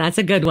take it that's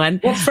a good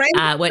one. Well,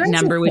 what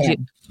number would you?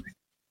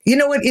 You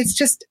know what? It's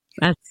just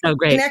that's so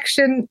great.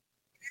 Connection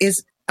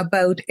is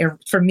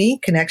for me,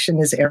 connection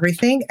is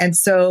everything. And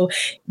so,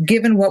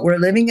 given what we're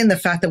living in, the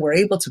fact that we're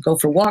able to go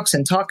for walks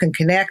and talk and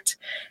connect,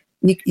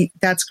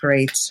 that's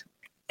great.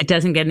 It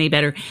doesn't get any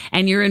better.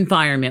 And your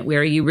environment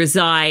where you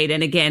reside,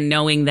 and again,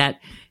 knowing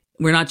that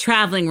we're not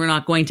traveling, we're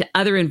not going to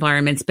other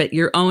environments, but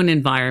your own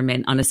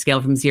environment on a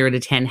scale from 0 to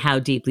 10, how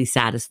deeply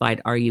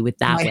satisfied are you with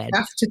that wedge? I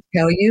have to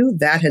tell you,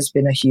 that has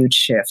been a huge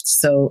shift.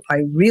 So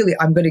I'm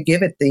going to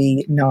give it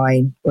the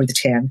 9 or the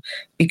 10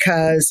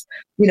 because,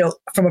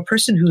 from a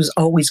person who's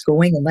always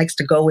going and likes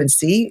to go and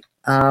see,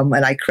 and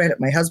I credit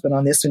my husband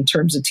on this in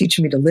terms of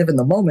teaching me to live in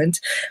the moment,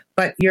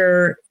 but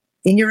you're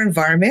in your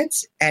environment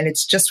and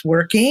it's just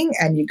working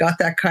and you got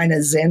that kind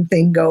of Zen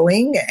thing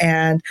going,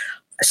 and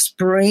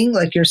spring,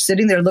 like you're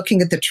sitting there looking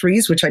at the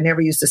trees, which I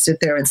never used to sit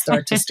there and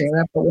start to stare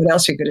at, but what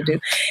else are you going to do?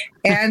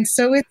 And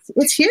so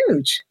it's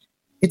huge.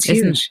 It's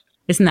huge.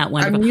 Isn't that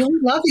wonderful? I'm really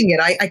loving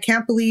it. I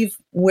can't believe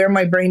where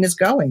my brain is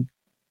going.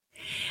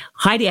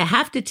 Heidi, I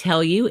have to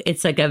tell you,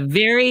 it's like a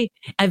very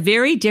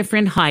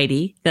different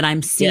Heidi that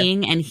I'm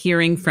seeing and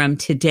hearing from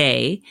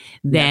today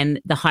than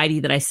the Heidi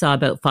that I saw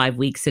about 5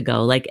 weeks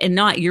ago.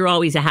 You're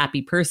always a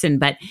happy person,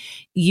 but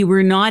you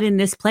were not in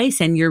this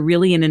place and you're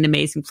really in an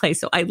amazing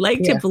place. So I'd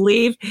like to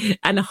believe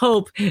and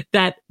hope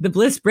that the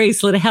Bliss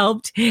bracelet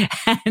helped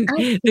and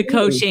the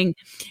coaching.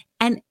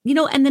 And,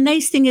 and the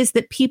nice thing is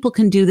that people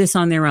can do this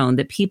on their own,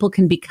 that people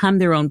can become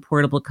their own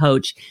portable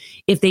coach.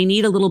 If they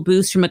need a little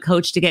boost from a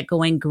coach to get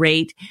going,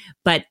 great.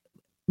 But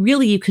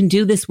really, you can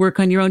do this work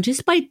on your own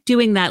just by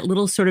doing that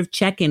little sort of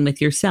check-in with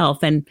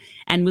yourself and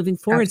moving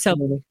forward.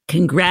 Absolutely. So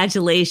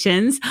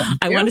congratulations.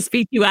 I want to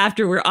speak to you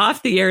after we're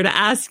off the air to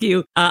ask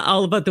you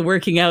all about the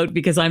working out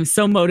because I'm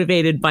so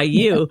motivated by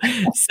you.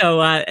 So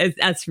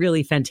that's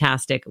really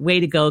fantastic.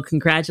 Way to go.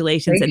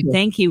 Congratulations. And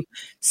thank you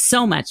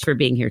so much for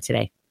being here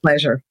today.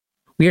 Pleasure.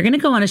 We are going to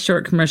go on a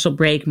short commercial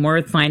break, more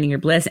with Finding Your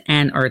Bliss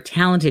and our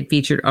talented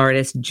featured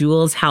artist,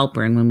 Jules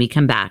Halpern, when we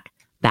come back.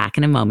 Back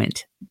in a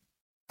moment.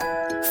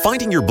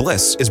 Finding Your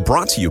Bliss is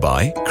brought to you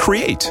by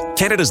Create,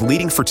 Canada's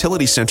leading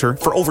fertility centre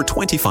for over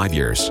 25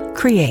 years.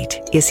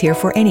 Create is here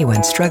for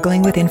anyone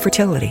struggling with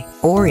infertility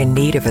or in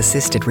need of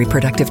assisted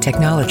reproductive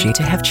technology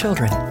to have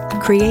children.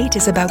 Create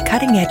is about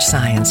cutting-edge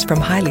science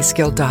from highly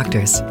skilled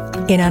doctors.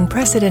 In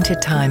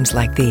unprecedented times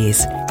like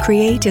these,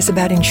 Create is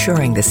about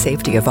ensuring the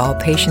safety of all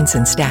patients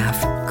and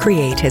staff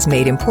Create has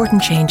made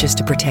important changes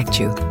to protect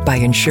you by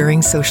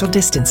ensuring social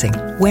distancing,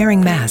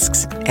 wearing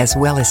masks, as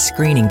well as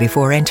screening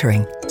before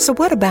entering. So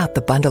what about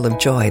the bundle of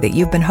joy that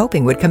you've been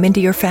hoping would come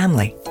into your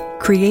family?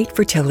 Create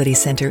Fertility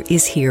Center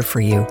is here for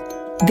you.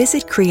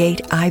 Visit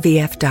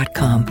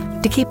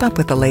CreateIVF.com to keep up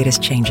with the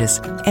latest changes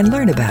and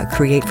learn about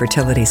Create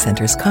Fertility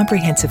Center's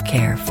comprehensive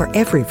care for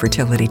every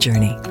fertility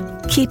journey.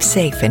 Keep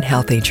safe and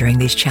healthy during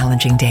these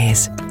challenging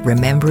days,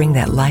 remembering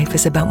that life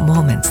is about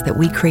moments that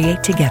we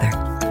create together.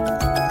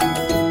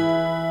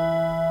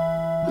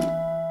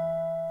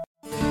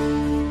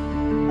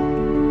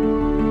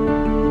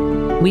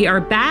 We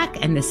are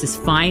back, and this is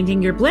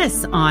Finding Your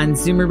Bliss on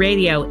Zoomer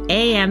Radio,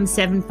 AM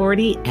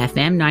 740,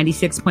 FM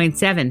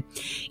 96.7.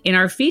 In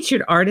our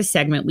featured artist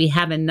segment, we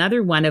have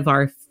another one of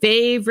our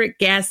favorite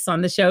guests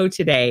on the show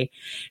today.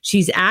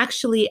 She's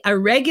actually a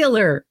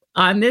regular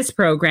on this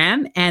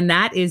program, and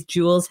that is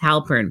Jules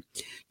Halpern.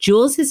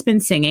 Jules has been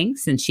singing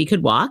since she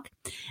could walk.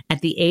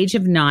 At the age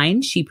of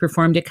 9, she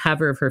performed a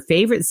cover of her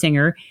favorite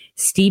singer,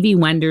 Stevie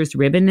Wonder's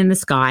Ribbon in the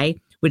Sky,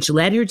 which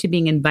led her to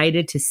being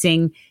invited to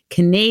sing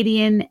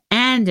Canadian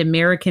and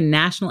American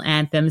national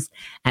anthems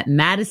at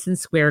Madison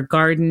Square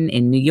Garden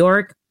in New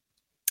York,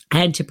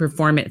 and to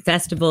perform at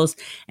festivals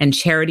and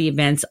charity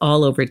events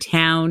all over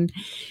town.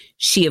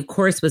 She, of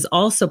course, was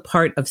also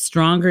part of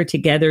Stronger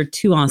Together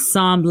 2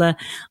 Ensemble,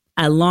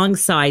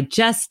 alongside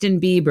Justin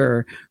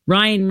Bieber,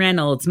 Ryan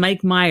Reynolds,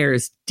 Mike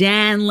Myers,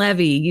 Dan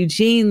Levy,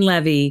 Eugene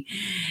Levy,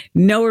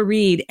 Noah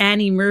Reid,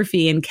 Annie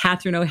Murphy, and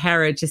Catherine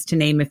O'Hara, just to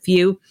name a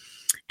few.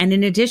 And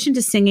in addition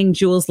to singing,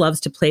 Jules loves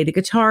to play the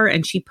guitar,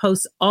 and she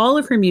posts all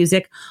of her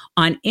music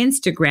on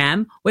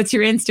Instagram. What's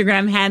your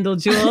Instagram handle,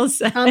 Jules?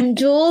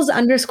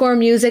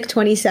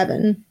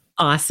 Jules_music27.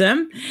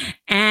 Awesome.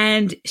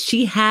 And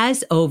she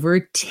has over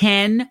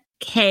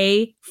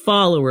 10K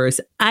followers.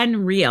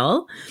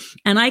 Unreal.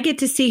 And I get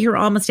to see her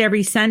almost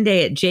every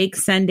Sunday at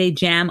Jake's Sunday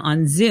Jam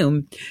on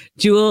Zoom.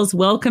 Jules,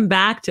 welcome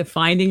back to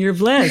Finding Your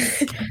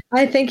Bliss.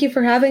 I thank you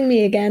for having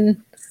me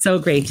again. So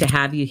great to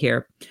have you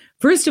here.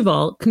 First of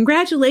all,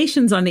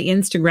 congratulations on the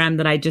Instagram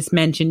that I just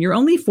mentioned. You're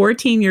only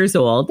 14 years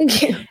old.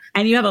 Thank you.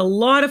 And you have a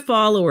lot of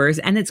followers,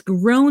 and it's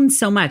grown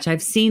so much.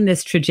 I've seen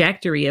this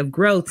trajectory of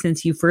growth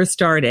since you first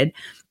started,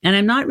 and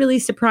I'm not really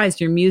surprised.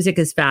 Your music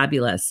is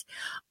fabulous.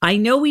 I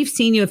know we've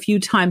seen you a few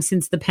times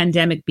since the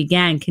pandemic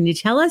began. Can you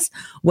tell us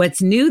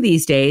what's new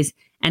these days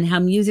and how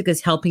music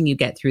is helping you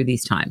get through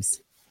these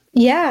times?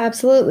 Yeah,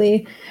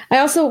 absolutely. I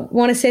also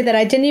want to say that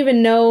I didn't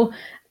even know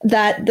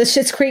that the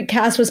Schitt's Creek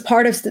cast was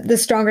part of the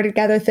Stronger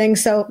Together thing.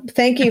 So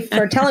thank you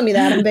for telling me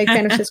that. I'm a big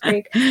fan of Schitt's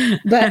Creek.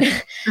 But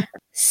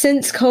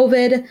since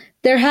COVID,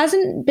 there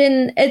hasn't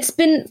been, it's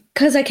been,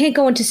 because I can't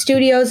go into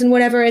studios and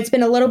whatever, it's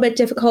been a little bit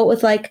difficult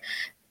with like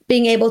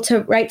being able to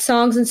write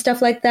songs and stuff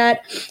like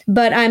that.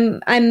 But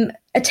I'm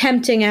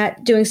attempting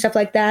at doing stuff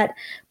like that.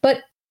 But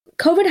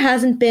COVID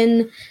hasn't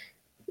been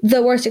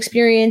the worst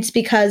experience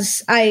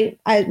because I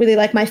really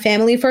like my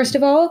family, first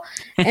of all.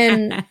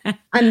 And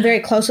I'm very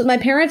close with my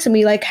parents and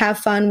we like have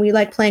fun. We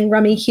like playing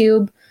Rummy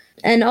Cube.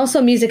 And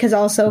also music has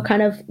also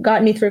kind of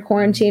gotten me through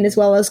quarantine, as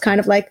well as kind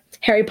of like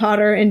Harry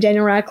Potter and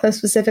Daniel Radcliffe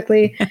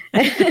specifically.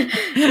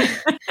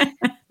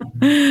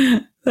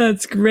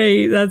 That's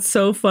great. That's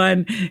so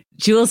fun.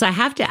 Jules, I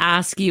have to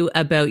ask you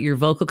about your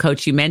vocal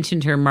coach. You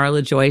mentioned her,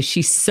 Marla Joy.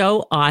 She's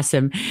so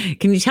awesome.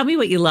 Can you tell me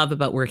what you love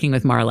about working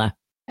with Marla?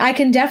 I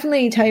can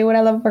definitely tell you what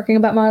I love working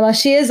about Marla.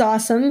 She is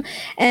awesome.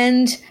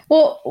 And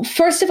well,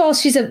 first of all,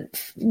 she's a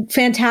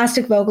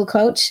fantastic vocal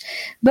coach,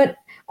 but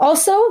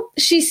also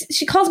she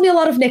calls me a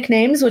lot of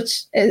nicknames,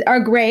 which are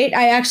great.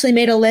 I actually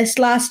made a list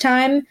last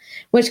time,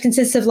 which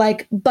consists of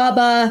like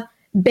Bubba,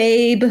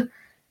 Babe,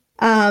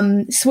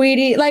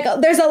 Sweetie, like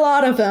there's a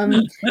lot of them.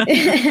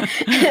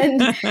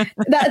 And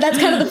that's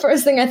kind of the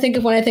first thing I think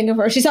of when I think of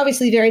her. She's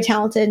obviously very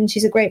talented and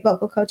she's a great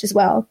vocal coach as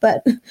well,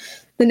 but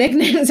the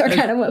nicknames are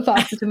kind of what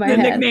pops into my head.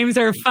 The nicknames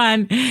are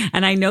fun.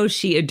 And I know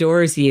she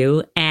adores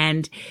you.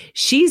 And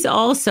she's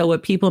also,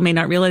 what people may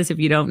not realize if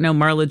you don't know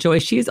Marla Joy,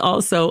 she's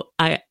also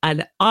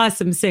an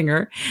awesome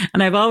singer.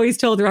 And I've always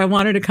told her I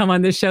want her to come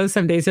on the show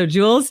someday. So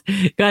Jules,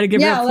 got to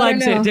give her a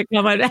plug to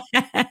come on.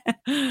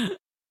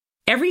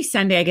 Every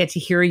Sunday I get to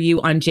hear you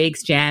on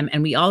Jake's Jam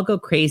and we all go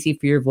crazy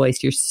for your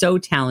voice. You're so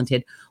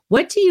talented.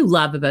 What do you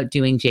love about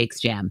doing Jake's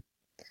Jam?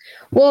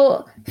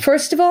 Well,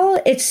 first of all,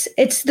 it's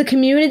the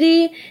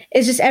community.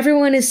 It's just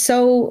everyone is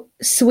so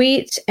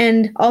sweet.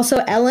 And also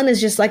Ellen is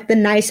just like the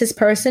nicest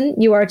person.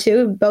 You are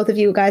too. Both of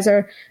you guys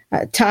are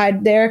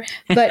tied there.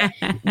 But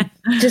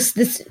just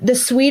the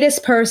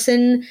sweetest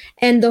person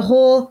and the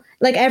whole,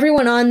 like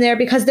everyone on there,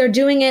 because they're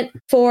doing it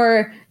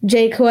for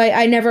Jake, who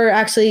I never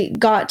actually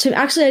got to.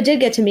 Actually, I did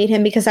get to meet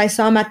him because I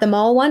saw him at the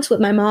mall once with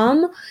my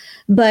mom.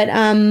 But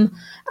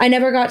I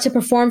never got to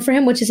perform for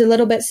him, which is a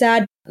little bit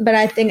sad. But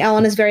I think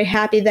Ellen is very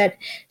happy that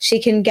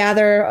she can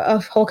gather a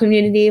whole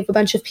community of a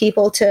bunch of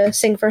people to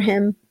sing for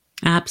him.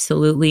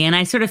 Absolutely. And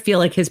I sort of feel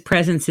like his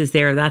presence is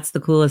there. That's the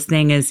coolest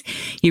thing, is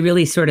you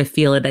really sort of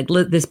feel it. Like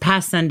this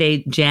past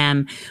Sunday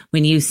jam,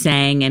 when you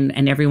sang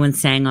and everyone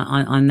sang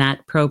on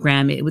that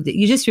program,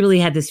 you just really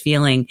had this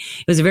feeling.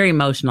 It was very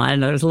emotional. I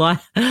don't know. There's a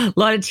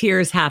lot of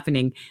tears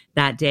happening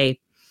that day.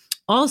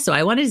 Also,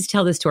 I wanted to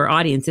tell this to our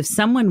audience. If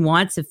someone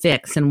wants a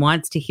fix and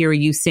wants to hear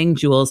you sing,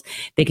 Jules,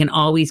 they can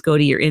always go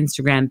to your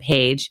Instagram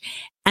page.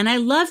 And I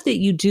love that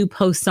you do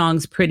post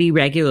songs pretty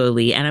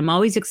regularly. And I'm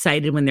always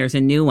excited when there's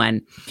a new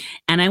one.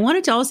 And I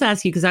wanted to also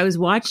ask you, because I was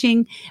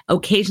watching,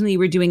 occasionally you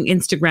were doing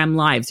Instagram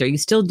lives. Are you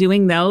still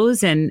doing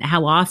those, and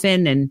how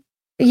often? And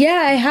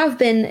yeah, I have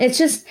been.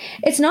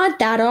 It's not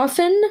that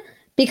often,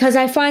 because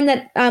I find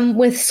that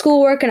with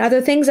schoolwork and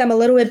other things, I'm a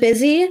little bit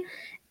busy.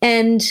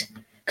 And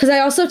because I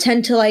also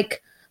tend to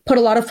like put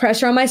a lot of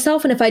pressure on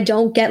myself. And if I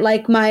don't get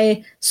like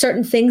my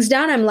certain things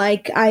done, I'm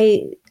like,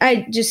 I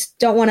just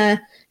don't want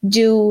to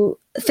do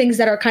things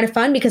that are kind of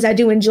fun, because I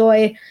do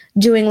enjoy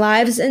doing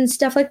lives and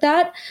stuff like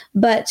that.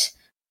 But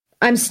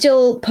I'm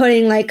still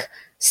putting like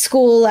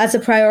school as a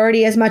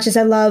priority as much as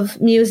I love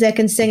music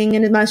and singing,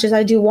 and as much as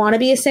I do want to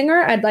be a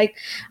singer.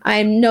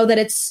 I know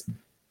that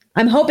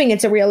I'm hoping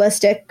it's a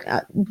realistic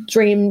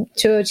dream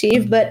to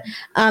achieve, but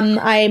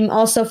I'm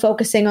also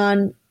focusing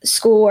on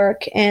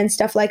schoolwork and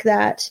stuff like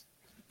that.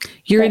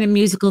 You're in a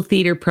musical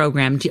theater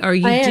program. I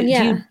am,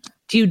 yeah.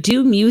 Do you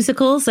do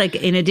musicals, like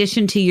in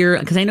addition to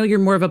because I know you're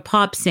more of a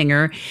pop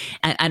singer.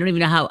 I don't even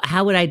know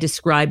how would I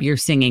describe your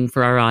singing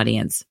for our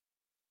audience?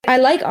 I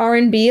like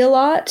R&B a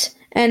lot,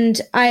 and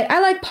I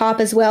like pop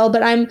as well,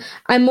 but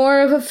I'm more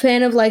of a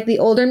fan of like the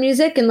older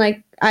music, and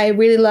like I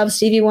really love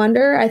Stevie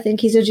Wonder. I think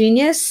he's a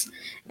genius.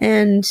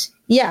 And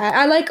yeah,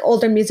 I like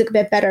older music a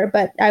bit better,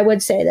 but I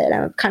would say that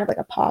I'm kind of like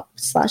a pop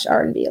 /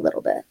 R&B a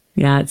little bit.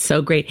 Yeah, it's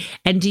so great.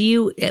 And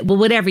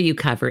whatever you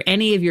cover,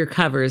 any of your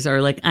covers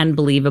are like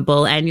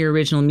unbelievable, and your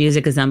original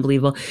music is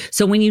unbelievable.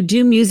 So when you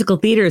do musical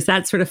theater, is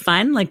that sort of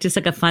fun? Like just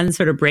like a fun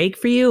sort of break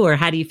for you, or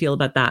how do you feel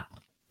about that?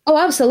 Oh,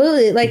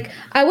 absolutely. Like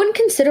I wouldn't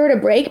consider it a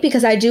break,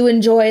 because I do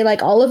enjoy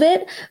like all of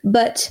it,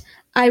 but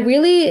I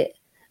really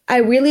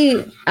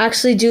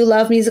actually do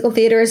love musical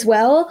theater as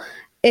well.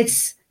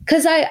 It's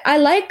because I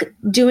like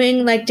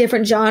doing like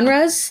different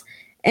genres,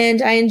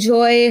 and I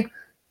enjoy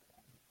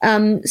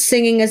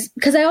singing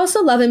because I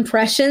also love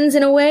impressions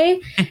in a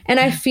way. And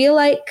I feel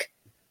like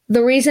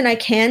the reason I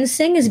can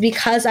sing is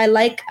because I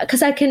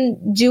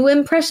can do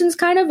impressions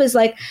kind of, is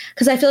like,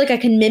 because I feel like I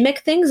can mimic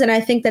things. And I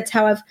think that's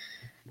how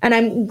and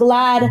I'm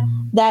glad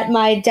that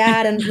my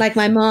dad and like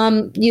my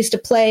mom used to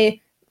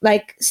play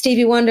like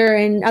Stevie Wonder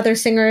and other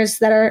singers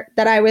that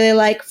I really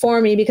like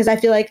for me, because I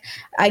feel like,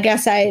 I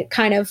guess I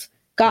kind of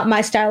got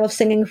my style of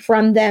singing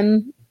from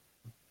them.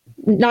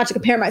 Not to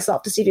compare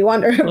myself to Stevie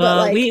Wonder. Well, but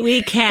like,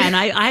 we can.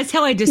 That's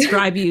how I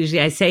describe you usually.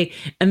 I say,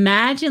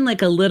 imagine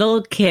like a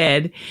little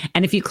kid,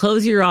 and if you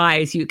close your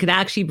eyes, you could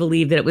actually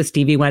believe that it was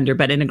Stevie Wonder,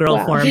 but in a girl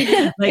form.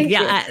 Like,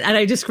 yeah, and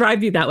I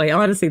describe you that way.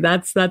 Honestly,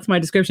 that's my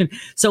description.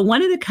 So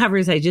one of the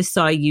covers I just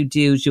saw you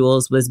do,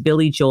 Jules, was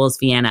Billy Joel's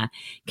Vienna.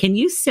 Can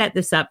you set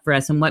this up for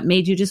us, and what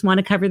made you just want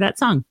to cover that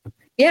song?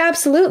 Yeah,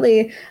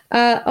 absolutely.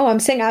 I'm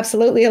saying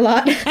absolutely a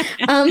lot.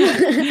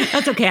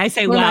 That's okay. I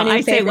say wow. I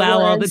say wow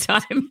all the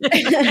time.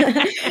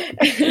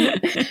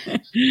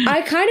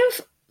 I kind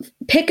of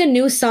pick a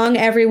new song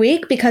every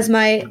week, because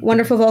my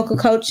wonderful vocal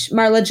coach,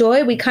 Marla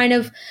Joy, we kind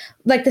of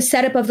like the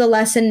setup of the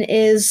lesson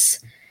is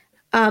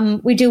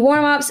we do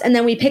warm-ups, and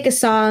then we pick a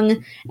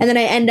song, and then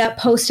I end up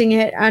posting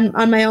it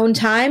on my own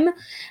time.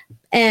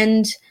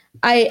 And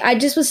I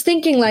just was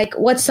thinking like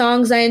what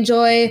songs I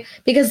enjoy,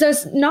 because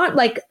there's not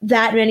like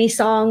that many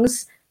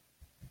songs.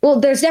 Well,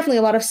 there's definitely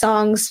a lot of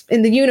songs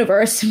in the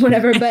universe,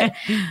 whatever, but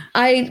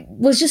I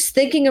was just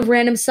thinking of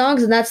random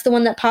songs, and that's the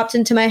one that popped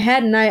into my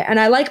head. And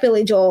I like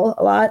Billy Joel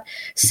a lot.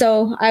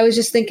 So I was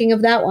just thinking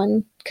of that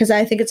one, because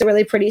I think it's a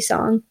really pretty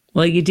song.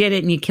 Well, you did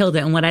it and you killed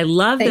it. And what I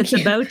love that's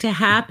about to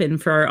happen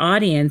for our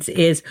audience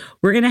is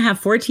we're going to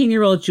have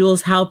 14-year-old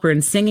Jules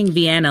Halpern singing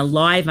Vienna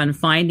live on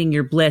Finding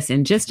Your Bliss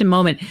in just a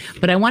moment.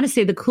 But I want to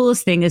say the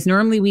coolest thing is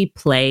normally we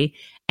play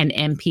an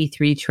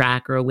MP3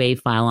 track or a WAV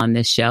file on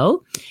this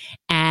show.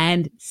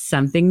 And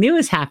something new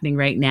is happening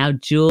right now.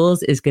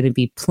 Jules is going to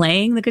be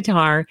playing the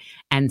guitar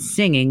and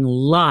singing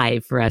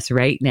live for us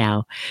right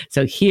now.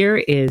 So here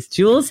is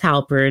Jules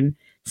Halpern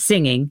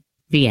singing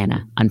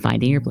Vienna on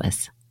Finding Your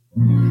Bliss.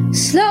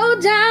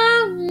 Slow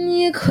down,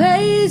 you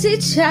crazy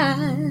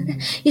child.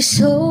 You're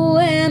so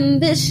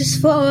ambitious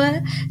for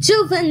a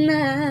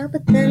juvenile.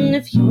 But then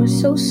if you're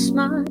so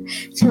smart,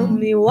 tell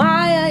me,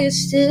 why are you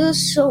still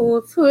so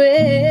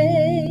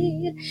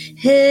afraid?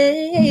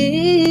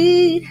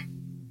 Hey,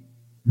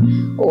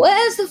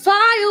 where's the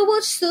fire?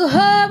 What's the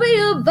hurry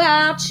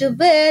about? You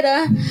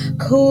better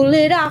cool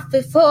it off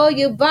before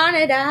you burn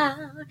it out.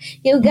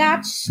 You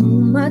got so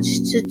much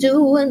to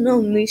do and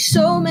only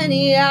so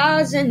many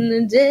hours in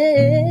the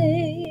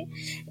day.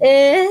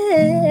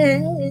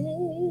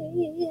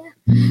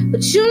 But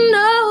But you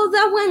know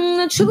that when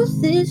the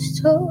truth is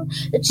told,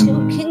 that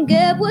you can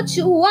get what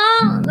you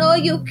want, or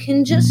you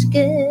can just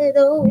get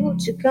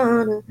old. You're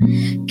gonna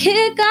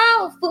kick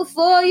off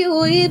before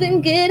you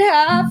even get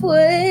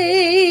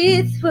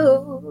halfway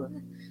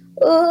through.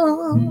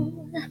 Oh,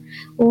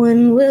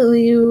 when will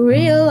you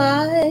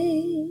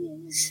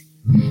realize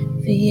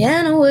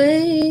Vienna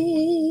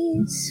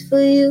waits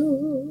for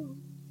you?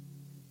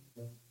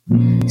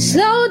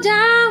 Slow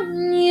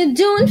down, you're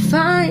doing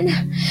fine.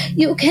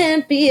 You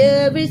can't be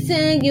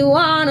everything you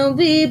wanna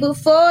be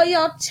before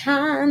your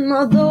time.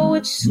 Although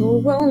it's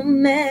so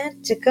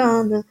romantic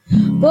on the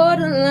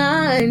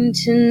borderline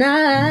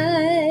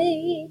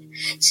tonight.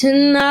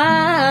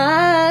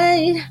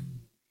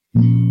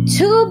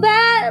 Too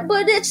bad,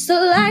 but it's the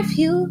life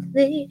you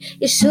lead.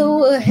 You're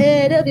so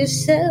ahead of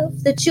yourself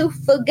that you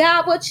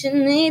forgot what you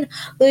need.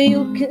 But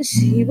you can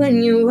see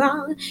when you're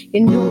wrong.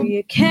 You know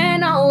you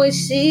can't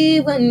always see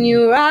when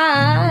you're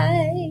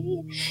right.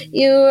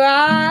 You're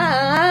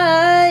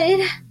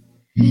right.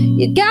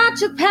 You got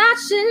your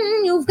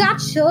passion, you've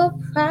got your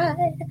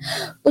pride.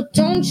 But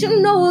don't you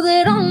know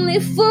that only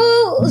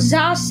fools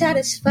are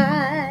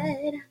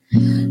satisfied?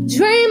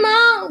 Dream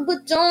on,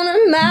 but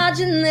don't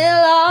imagine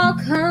they'll all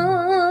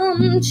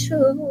come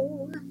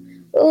true.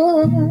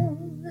 Oh,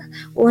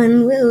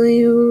 when will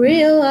you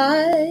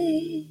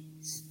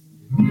realize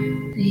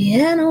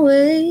Vienna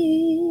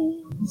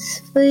waits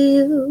for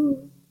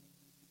you?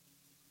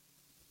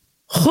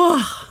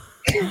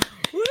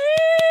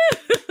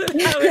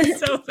 That was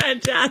so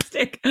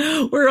fantastic.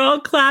 We're all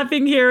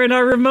clapping here in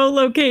our remote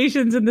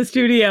locations in the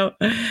studio.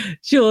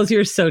 Jules,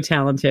 you're so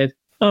talented.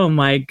 Oh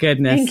my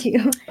goodness. Thank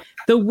you.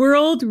 The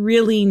world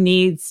really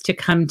needs to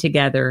come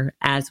together,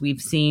 as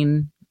we've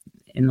seen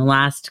in the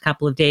last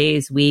couple of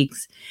days,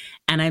 weeks.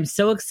 And I'm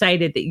so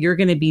excited that you're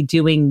going to be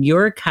doing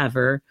your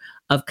cover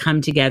of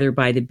Come Together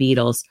by the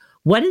Beatles.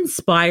 What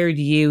inspired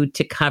you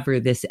to cover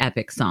this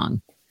epic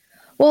song?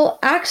 Well,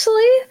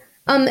 actually,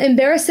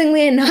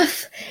 embarrassingly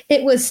enough,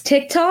 it was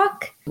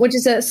TikTok, which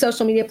is a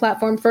social media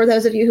platform for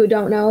those of you who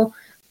don't know.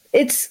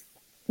 It's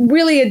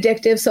really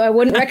addictive, so I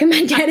wouldn't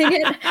recommend getting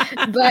it.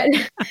 But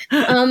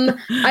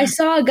I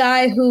saw a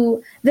guy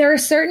who, there are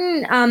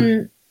certain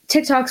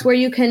TikToks where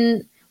you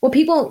can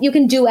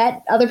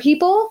duet other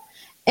people,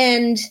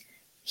 and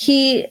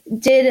he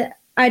did,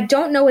 I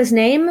don't know his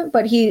name,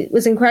 but he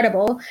was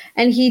incredible.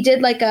 And he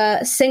did like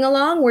a sing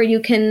along where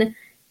you can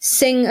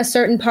sing a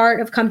certain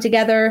part of Come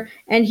Together,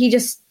 and he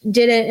just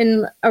did it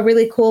in a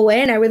really cool way,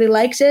 and I really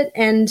liked it,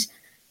 and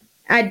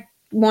I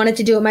wanted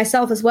to do it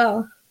myself as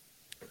well.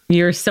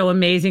 You're so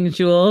amazing,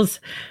 Jules.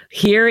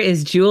 Here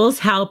is Jules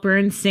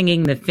Halpern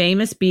singing the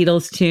famous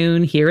Beatles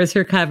tune. Here is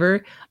her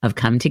cover of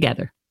Come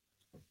Together.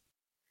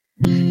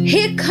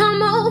 He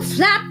come old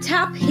flat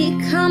top, he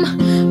come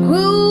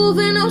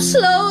grooving on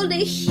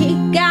slowly. He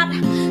got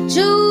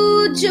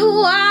juju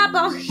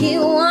wobble, he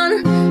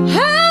won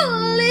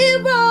holy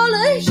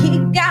roller. He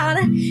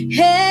got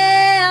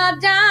hair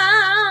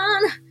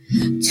down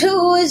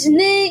to his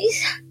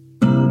knees.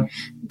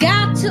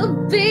 Got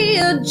to be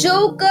a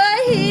joker,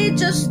 he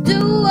just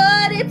do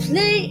what he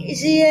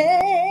please,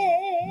 yeah.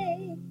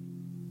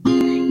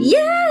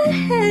 Yeah.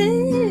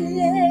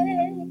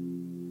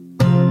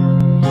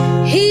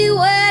 He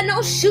wear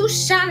no shoe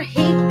shine,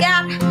 he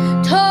got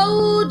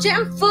toe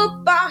jam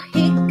football,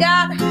 he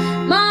got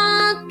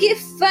monkey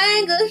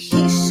finger,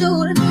 he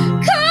shooting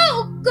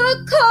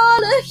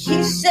Coca-Cola,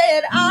 he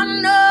said, I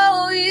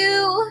know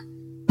you,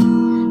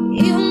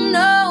 you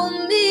know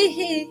me.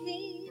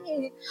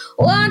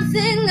 One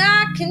thing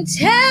I can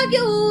tell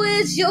you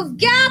is you've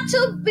got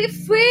to be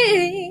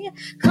free.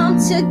 Come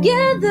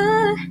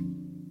together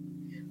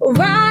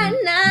right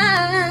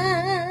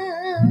now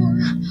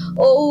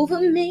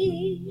over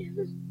me.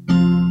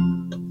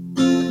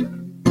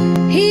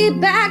 He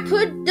back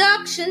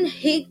production,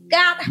 he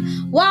got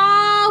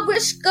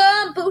walrus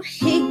gumboot,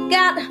 he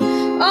got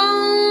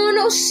on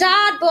no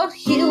sideboard,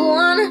 he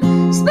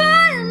won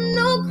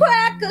spinal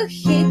cracker,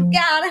 he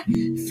got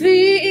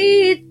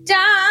feet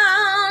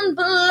down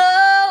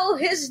below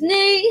his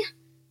knee.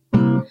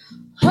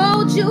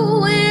 Hold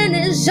you in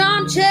his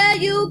armchair,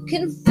 you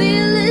can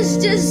feel his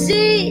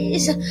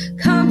disease.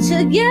 Come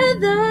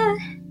together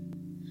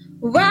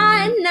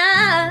right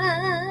now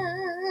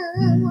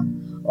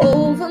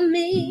over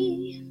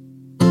me.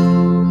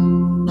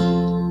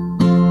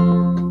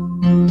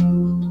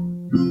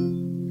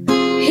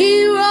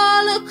 He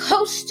roller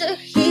coaster,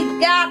 he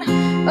got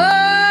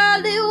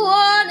early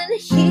warning,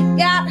 he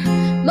got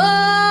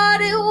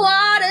muddy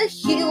water,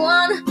 he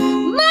won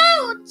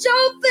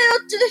mojo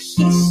filter,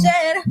 he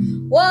said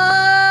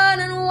 1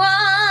 and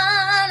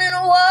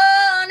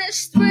 1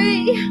 is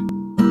 3.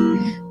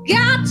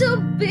 Got to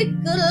be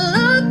good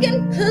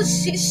looking, 'cause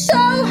she's so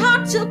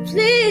hard to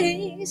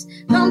please.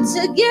 Come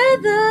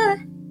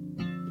together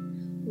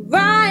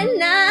right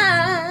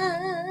now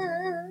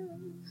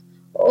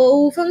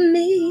over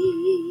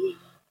me.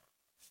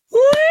 Woo!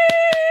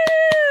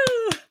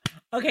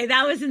 Okay,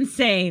 that was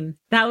insane.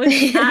 That was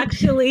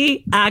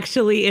actually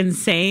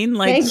insane.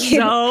 Like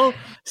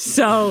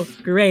So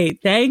great.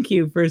 Thank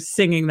you for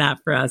singing that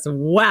for us.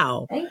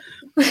 Wow.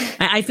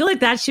 I feel like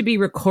that should be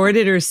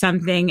recorded or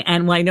something.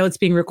 And well, I know it's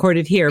being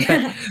recorded here,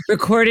 but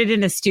recorded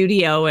in a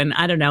studio and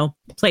I don't know,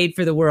 played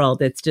for the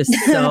world. It's just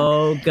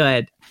so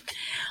good.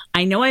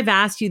 I know I've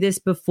asked you this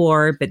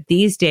before, but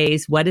these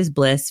days, what is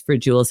bliss for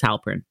Jules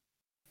Halpern?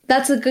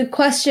 That's a good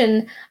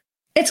question.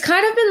 It's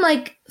kind of been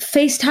like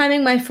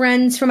FaceTiming my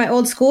friends from my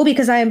old school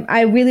because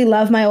I really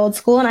love my old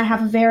school and I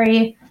have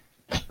very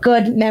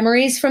good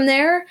memories from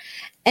there.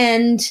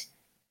 And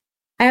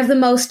I have the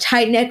most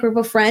tight-knit group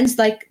of friends,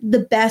 like the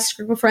best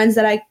group of friends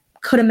that I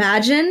could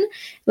imagine.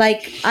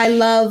 Like I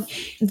love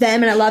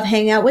them and I love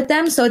hanging out with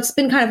them. So it's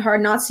been kind of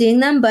hard not seeing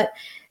them, but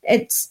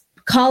it's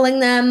calling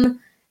them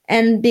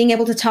and being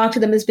able to talk to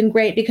them has been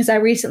great because I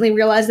recently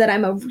realized that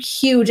I'm a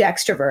huge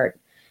extrovert.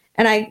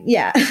 And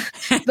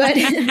but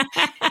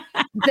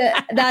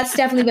that's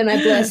definitely been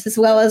my bliss, as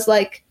well as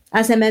like,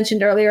 as I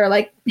mentioned earlier,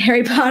 like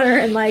Harry Potter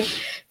and like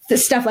the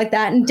stuff like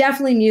that. And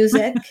definitely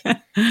music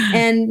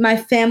and my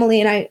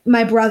family and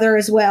my brother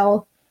as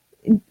well.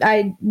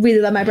 I really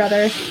love my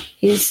brother.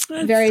 He's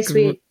very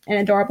sweet and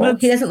adorable.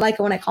 He doesn't like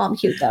it when I call him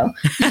cute, though.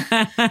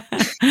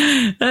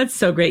 That's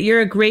so great.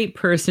 You're a great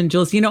person,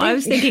 Jules. You know, I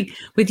was thinking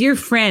with your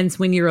friends,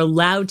 when you're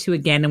allowed to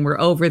again, and we're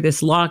over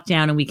this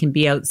lockdown and we can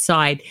be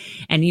outside,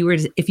 and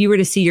if you were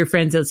to see your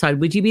friends outside,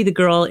 would you be the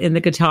girl in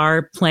the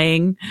guitar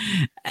playing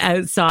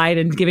outside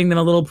and giving them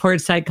a little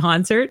porchside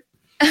concert?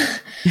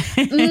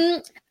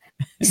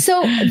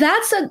 So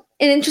that's an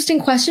interesting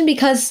question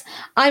because,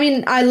 I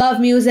mean, I love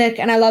music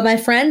and I love my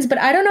friends, but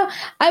I don't know.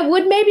 I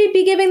would maybe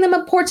be giving them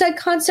a porchside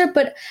concert,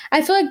 but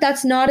I feel like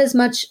that's not as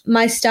much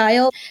my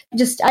style.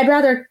 I'd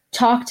rather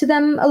talk to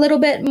them a little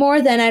bit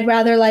more than I'd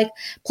rather like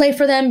play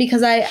for them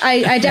because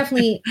I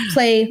definitely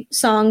play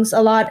songs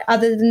a lot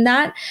other than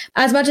that.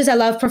 As much as I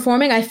love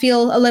performing, I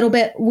feel a little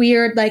bit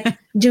weird like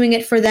doing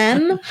it for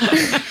them.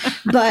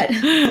 But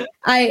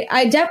I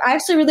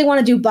actually really want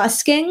to do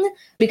busking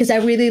because I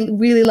really,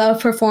 really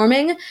love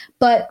performing.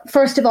 But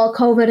first of all,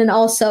 COVID, and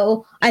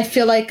also I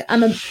feel like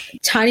I'm a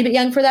tiny bit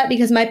young for that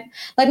because my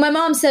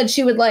mom said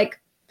she would like,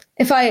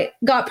 if I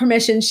got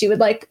permission, she would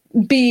like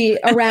be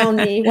around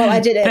me while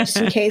I did it just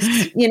in case,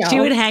 you know. She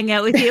would hang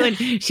out with you and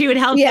she would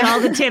help get all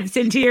the tips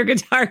into your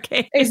guitar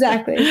case.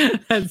 Exactly.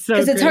 That's so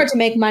Because it's hard to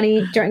make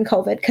money during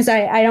COVID because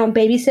I don't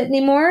babysit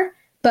anymore,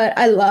 but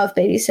I love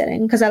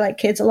babysitting because I like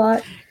kids a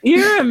lot.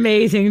 You're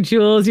amazing,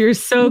 Jules. You're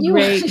so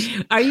great.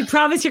 Are you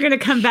promise you're going to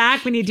come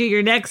back when you do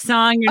your next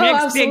song, your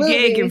next big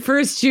gig, your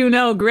first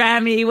Juno,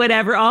 Grammy,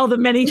 whatever, all the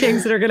many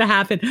things that are going to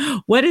happen?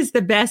 What is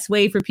the best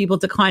way for people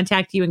to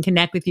contact you and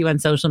connect with you on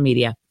social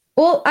media?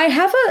 Well, I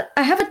have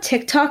a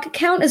TikTok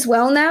account as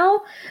well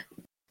now,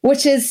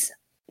 which is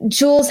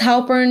Jules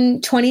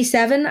Halpern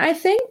 27, I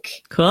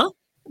think. Cool.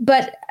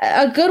 But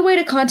a good way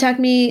to contact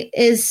me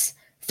is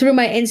through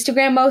my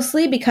Instagram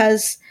mostly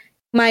because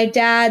my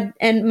dad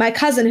and my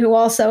cousin, who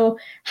also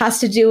has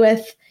to do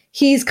with,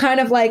 he's kind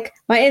of like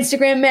my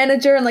Instagram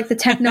manager and like the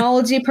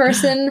technology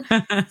person.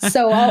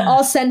 So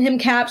I'll send him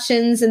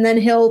captions and then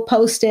he'll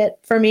post it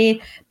for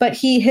me. But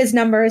his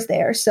number is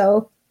there.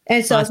 So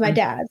awesome. Is my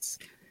dad's.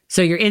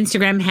 So your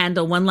Instagram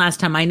handle, one last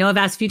time. I know I've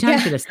asked a few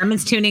times for this.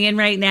 Someone's tuning in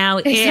right now.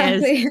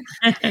 Exactly.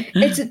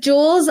 It's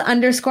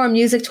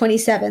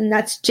Jules_music27.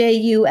 That's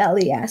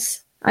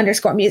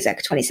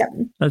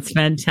JULES_music27. That's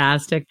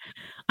fantastic.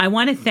 I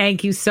want to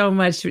thank you so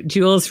much,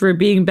 Jules, for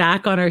being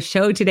back on our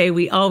show today.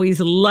 We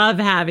always love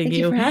having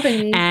you. Thank you for having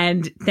me.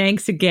 And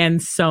thanks again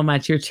so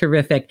much. You're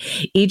terrific.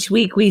 Each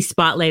week we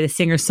spotlight a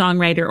singer,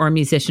 songwriter, or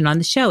musician on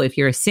the show. If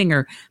you're a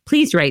singer,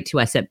 please write to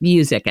us at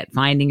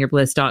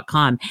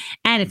music@findingyourbliss.com.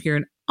 And if you're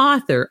an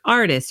author,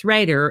 artist,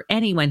 writer, or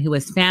anyone who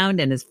has found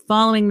and is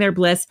following their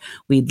bliss,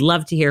 we'd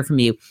love to hear from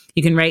you.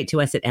 You can write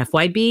to us at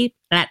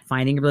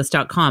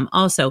FYB@findingyourbliss.com.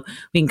 Also,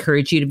 we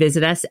encourage you to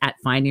visit us at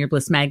Finding Your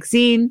Bliss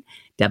magazine,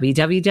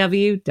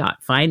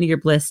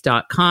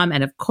 www.findingyourbliss.com.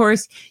 And of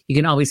course, you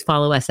can always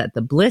follow us at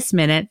The Bliss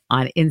Minute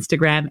on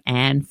Instagram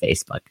and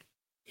Facebook.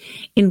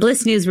 In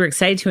Bliss News, we're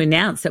excited to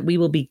announce that we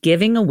will be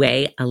giving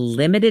away a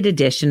limited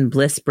edition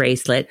Bliss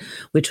bracelet,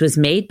 which was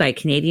made by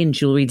Canadian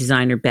jewelry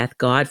designer Beth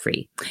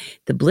Godfrey.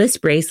 The Bliss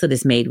bracelet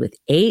is made with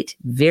 8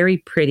 very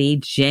pretty,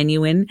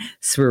 genuine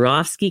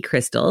Swarovski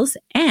crystals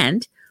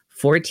and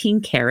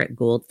 14-karat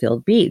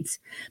gold-filled beads.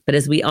 But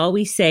as we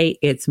always say,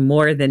 it's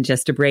more than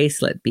just a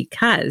bracelet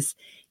because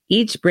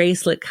each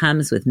bracelet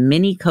comes with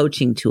mini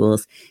coaching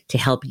tools to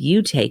help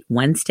you take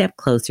one step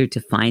closer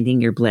to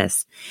finding your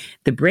bliss.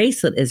 The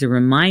bracelet is a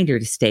reminder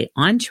to stay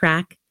on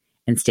track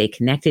and stay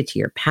connected to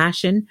your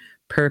passion,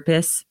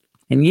 purpose,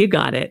 and you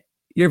got it,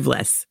 your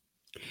bliss.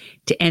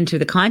 To enter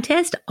the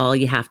contest, all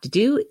you have to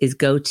do is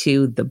go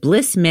to The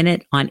Bliss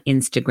Minute on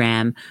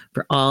Instagram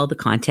for all the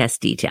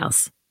contest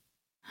details.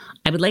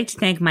 I would like to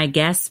thank my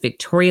guests,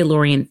 Victoria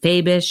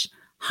Lorient-Fabish,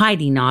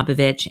 Heidi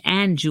Nobovich,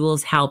 and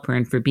Jules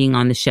Halpern for being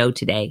on the show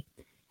today.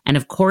 And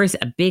of course,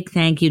 a big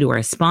thank you to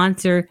our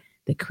sponsor,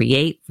 the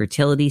Create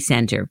Fertility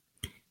Center.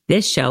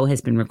 This show has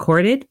been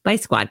recorded by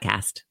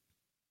Squadcast.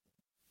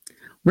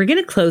 We're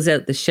going to close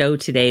out the show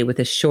today with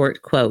a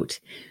short quote.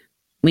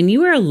 When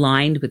you are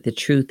aligned with the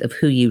truth of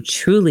who you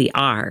truly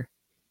are,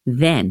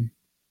 then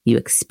you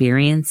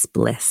experience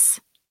bliss.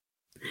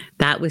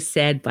 That was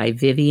said by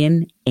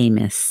Vivian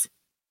Amos.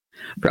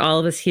 For all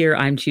of us here,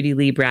 I'm Judy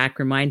Lee Brack,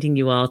 reminding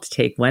you all to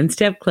take one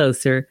step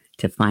closer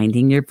to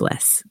finding your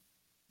bliss.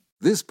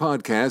 This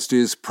podcast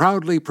is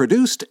proudly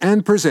produced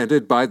and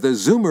presented by the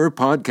Zoomer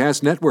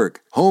Podcast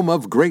Network, home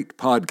of great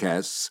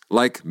podcasts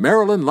like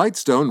Marilyn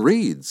Lightstone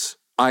Reads,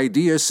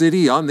 Idea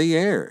City on the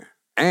Air,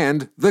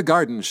 and The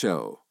Garden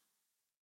Show.